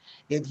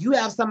 If you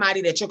have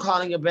somebody that you're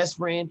calling your best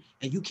friend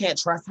and you can't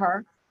trust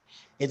her,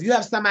 if you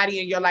have somebody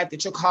in your life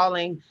that you're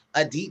calling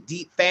a deep,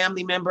 deep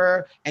family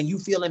member and you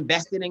feel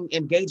invested in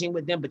engaging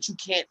with them, but you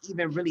can't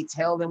even really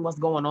tell them what's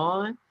going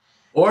on.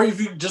 Or if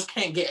you just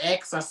can't get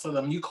access to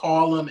them, you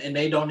call them and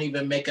they don't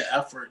even make an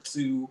effort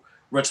to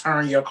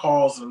return your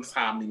calls in a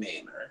timely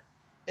manner.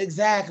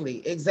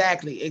 Exactly.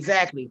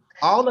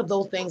 All of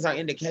those things are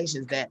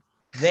indications that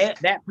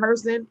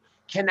person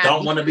cannot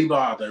Don't be want to be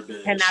bothered,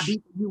 bitch. for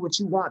you what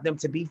you want them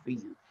to be for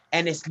you.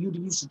 And it's you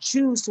should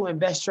choose to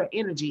invest your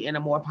energy in a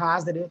more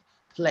positive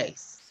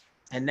place.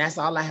 And that's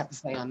all I have to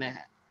say on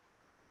that.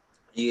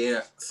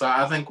 Yeah, so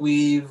I think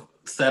we've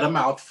said a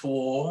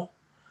mouthful.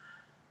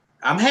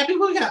 I'm happy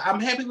we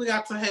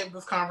got to have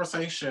this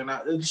conversation.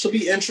 It should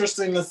be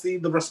interesting to see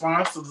the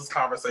response to this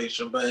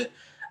conversation, but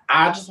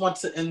I just want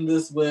to end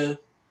this with,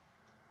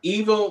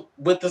 even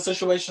with the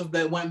situations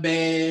that went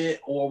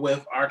bad or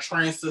with our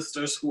trans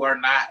sisters who are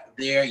not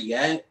there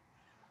yet,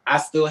 I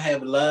still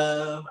have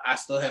love. I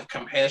still have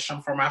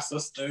compassion for my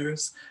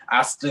sisters.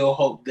 I still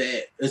hope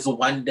that it's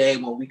one day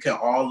when we can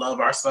all love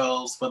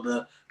ourselves for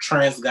the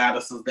trans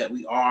goddesses that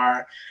we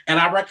are. And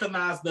I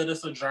recognize that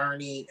it's a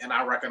journey and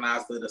I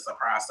recognize that it's a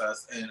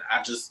process. And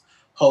I just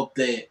hope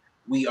that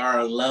we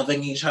are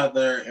loving each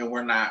other and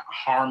we're not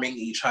harming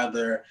each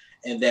other,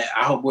 and that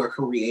I hope we're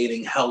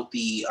creating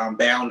healthy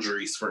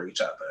boundaries for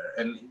each other.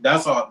 And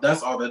that's all.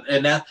 That's all.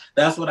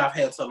 That's what I've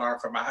had to learn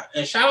from my.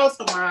 And shout out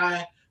to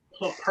my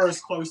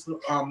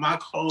my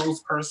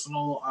close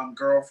personal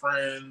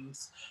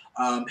girlfriends,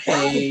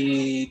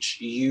 Paige,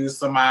 you,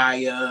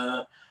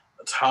 Samaya,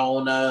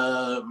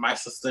 Tona, my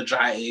sister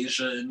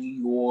Jaisha in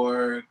New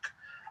York.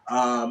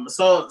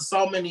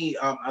 So many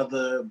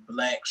other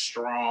black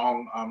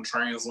strong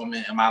trans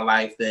women in my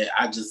life that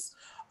I just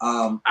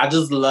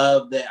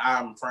love that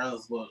I'm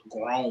friends with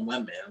grown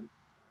women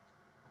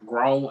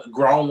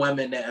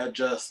that are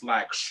just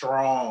like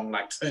strong,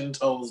 like 10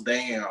 toes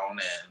down,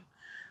 and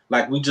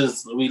like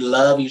we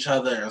love each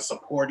other and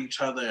support each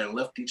other and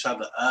lift each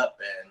other up.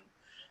 And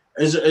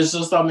it's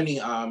just so many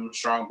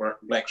strong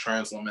black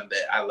trans women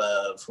that I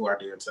love, who are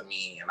dear to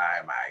me and I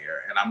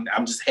admire. And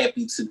I'm just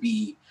happy to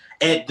be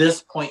at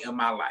this point in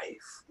my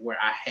life where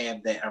I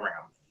have that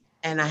around me.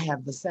 And I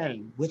have the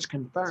same, which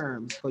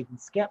confirms for you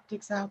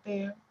skeptics out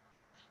there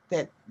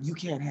that you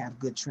can't have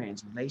good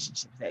trans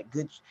relationships,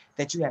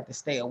 that you have to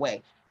stay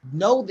away.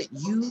 Know that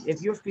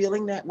if you're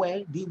feeling that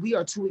way, we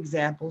are two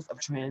examples of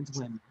trans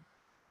women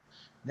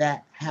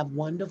that have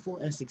wonderful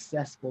and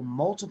successful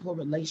multiple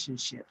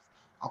relationships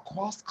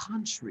across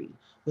country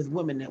with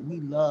women that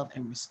we love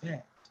and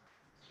respect.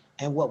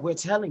 And what we're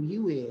telling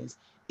you is,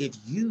 if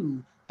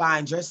you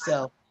find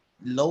yourself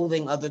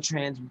loathing other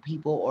trans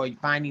people, or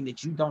finding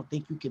that you don't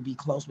think you can be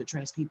close with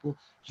trans people,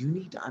 you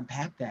need to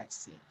unpack that,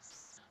 sis.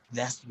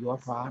 That's your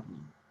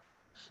problem.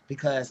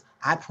 Because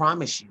I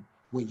promise you,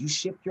 when you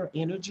shift your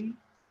energy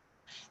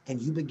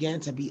and you begin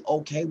to be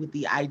okay with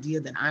the idea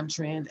that I'm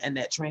trans and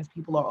that trans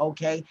people are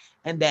okay,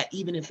 and that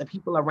even if the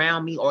people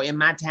around me or in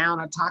my town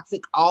are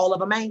toxic, all of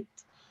them ain't,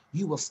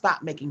 you will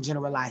stop making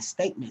generalized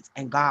statements,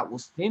 and God will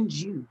send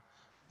you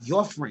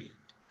your friend,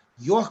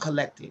 your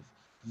collective,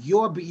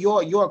 your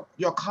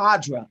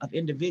cadre of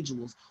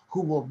individuals who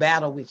will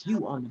battle with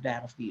you on the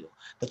battlefield.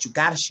 But you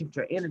got to shift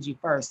your energy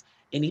first.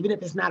 And even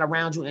if it's not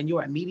around you in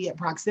your immediate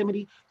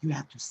proximity, you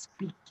have to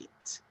speak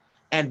it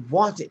and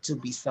want it to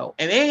be so.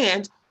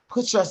 And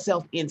put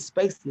yourself in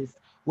spaces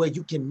where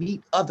you can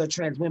meet other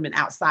trans women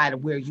outside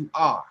of where you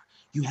are.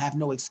 You have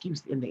no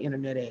excuse in the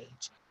internet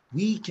age.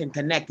 We can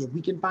connect. If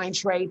we can find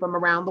trade from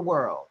around the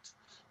world,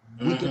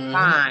 we can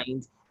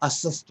find a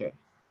sister.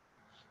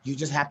 You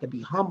just have to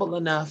be humble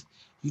enough.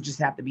 You just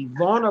have to be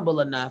vulnerable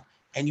enough.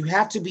 And you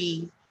have to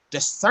be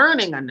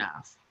discerning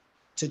enough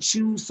to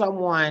choose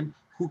someone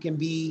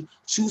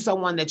choose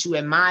someone that you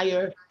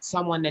admire,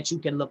 someone that you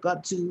can look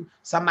up to,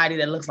 somebody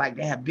that looks like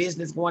they have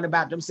business going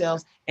about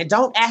themselves, and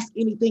don't ask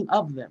anything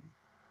of them.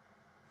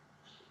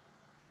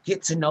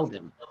 Get to know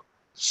them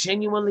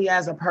genuinely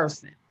as a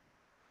person.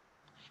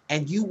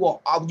 And you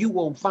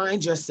will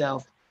find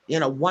yourself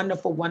in a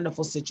wonderful,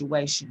 wonderful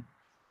situation.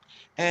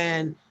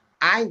 And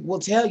I will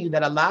tell you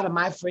that a lot of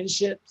my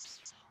friendships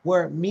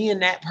were me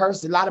and that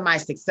person, a lot of my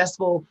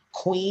successful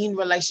queen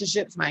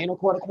relationships, my inner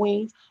quarter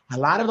queens, a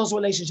lot of those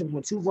relationships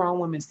were two grown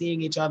women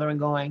seeing each other and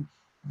going,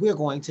 we're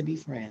going to be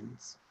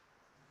friends.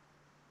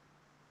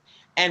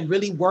 And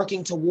really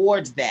working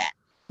towards that.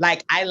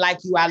 Like, I like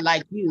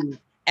you,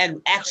 and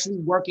actually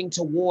working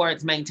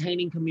towards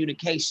maintaining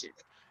communication.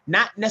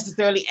 Not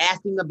necessarily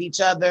asking of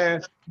each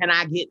other, can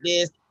I get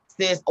this,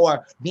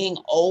 or being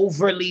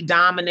overly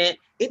dominant.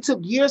 It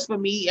took years for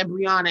me and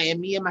Brianna and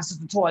me and my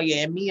sister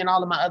Toya and me and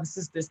all of my other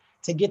sisters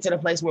to get to the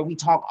place where we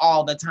talk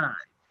all the time.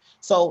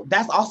 So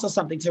that's also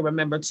something to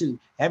remember too.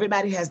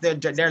 Everybody has their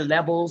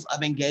levels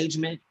of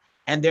engagement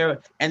and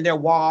their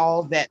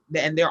walls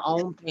and their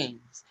own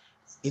things.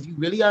 If you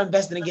really are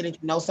invested in getting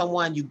to know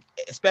someone,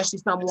 especially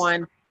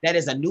someone that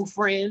is a new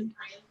friend,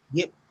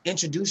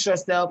 introduce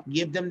yourself,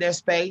 give them their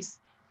space,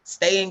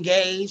 stay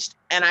engaged,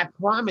 and I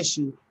promise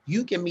you,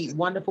 You can meet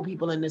wonderful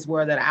people in this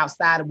world that are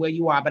outside of where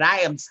you are. But I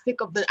am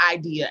sick of the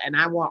idea, and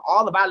I want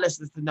all of our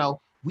listeners to know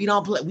we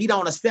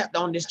don't accept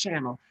on this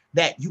channel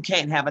that you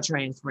can't have a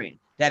trans friend.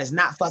 That is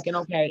not fucking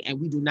okay,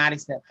 and we do not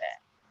accept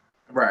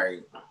that.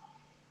 Right.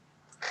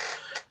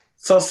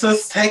 So,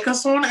 sis, take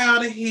us on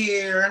out of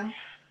here.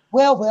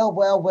 Well,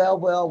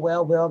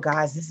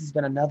 guys, this has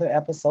been another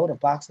episode of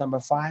Box Number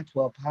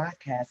 512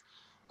 Podcast,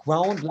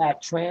 Grown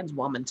Black Trans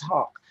Woman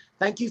Talk.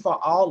 Thank you for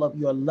all of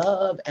your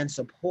love and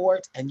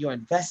support and your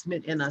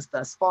investment in us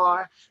thus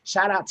far.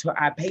 Shout out to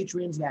our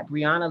patrons that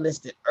Brianna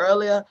listed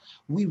earlier.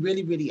 We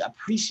really, really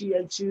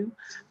appreciate you.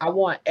 I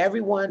want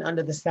everyone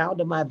under the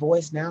sound of my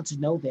voice now to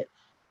know that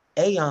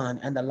Aeon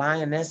and the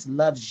Lioness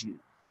loves you.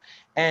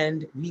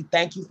 And we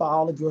thank you for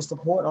all of your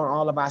support on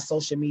all of our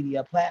social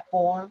media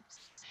platforms.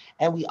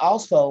 And we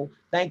also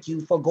thank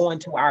you for going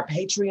to our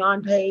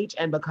Patreon page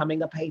and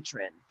becoming a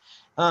patron.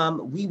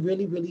 We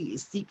really, really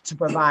seek to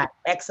provide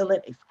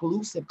excellent,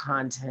 exclusive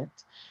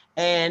content.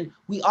 And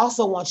we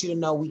also want you to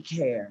know we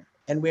care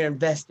and we're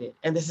invested.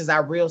 And this is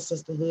our real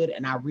sisterhood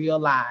and our real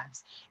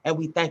lives. And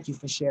we thank you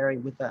for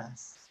sharing with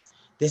us.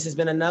 This has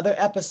been another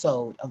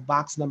episode of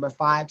Box Number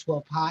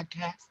 512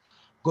 Podcast,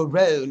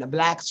 Grown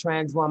Black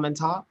Trans Woman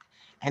Talk.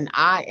 And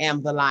I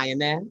am the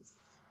Lioness.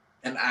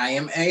 And I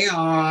am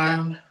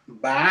Aeon.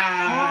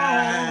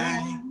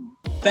 Bye.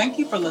 Thank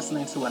you for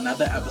listening to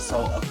another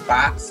episode of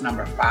Box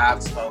Number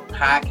 512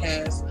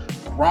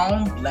 Podcast,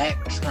 Grown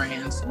Black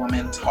Trans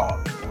Woman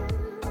Talk.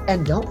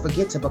 And don't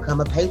forget to become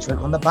a patron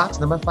on the Box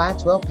Number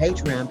 512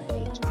 Patreon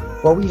page,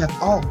 where we have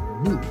all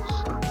new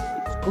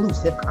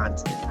exclusive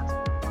content.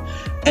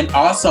 And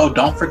also,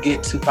 don't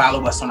forget to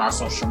follow us on our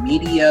social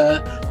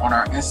media, on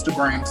our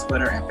Instagram,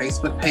 Twitter, and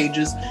Facebook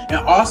pages. And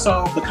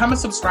also, become a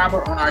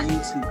subscriber on our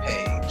YouTube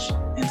page.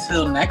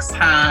 Until next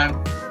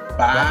time,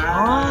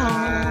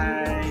 bye.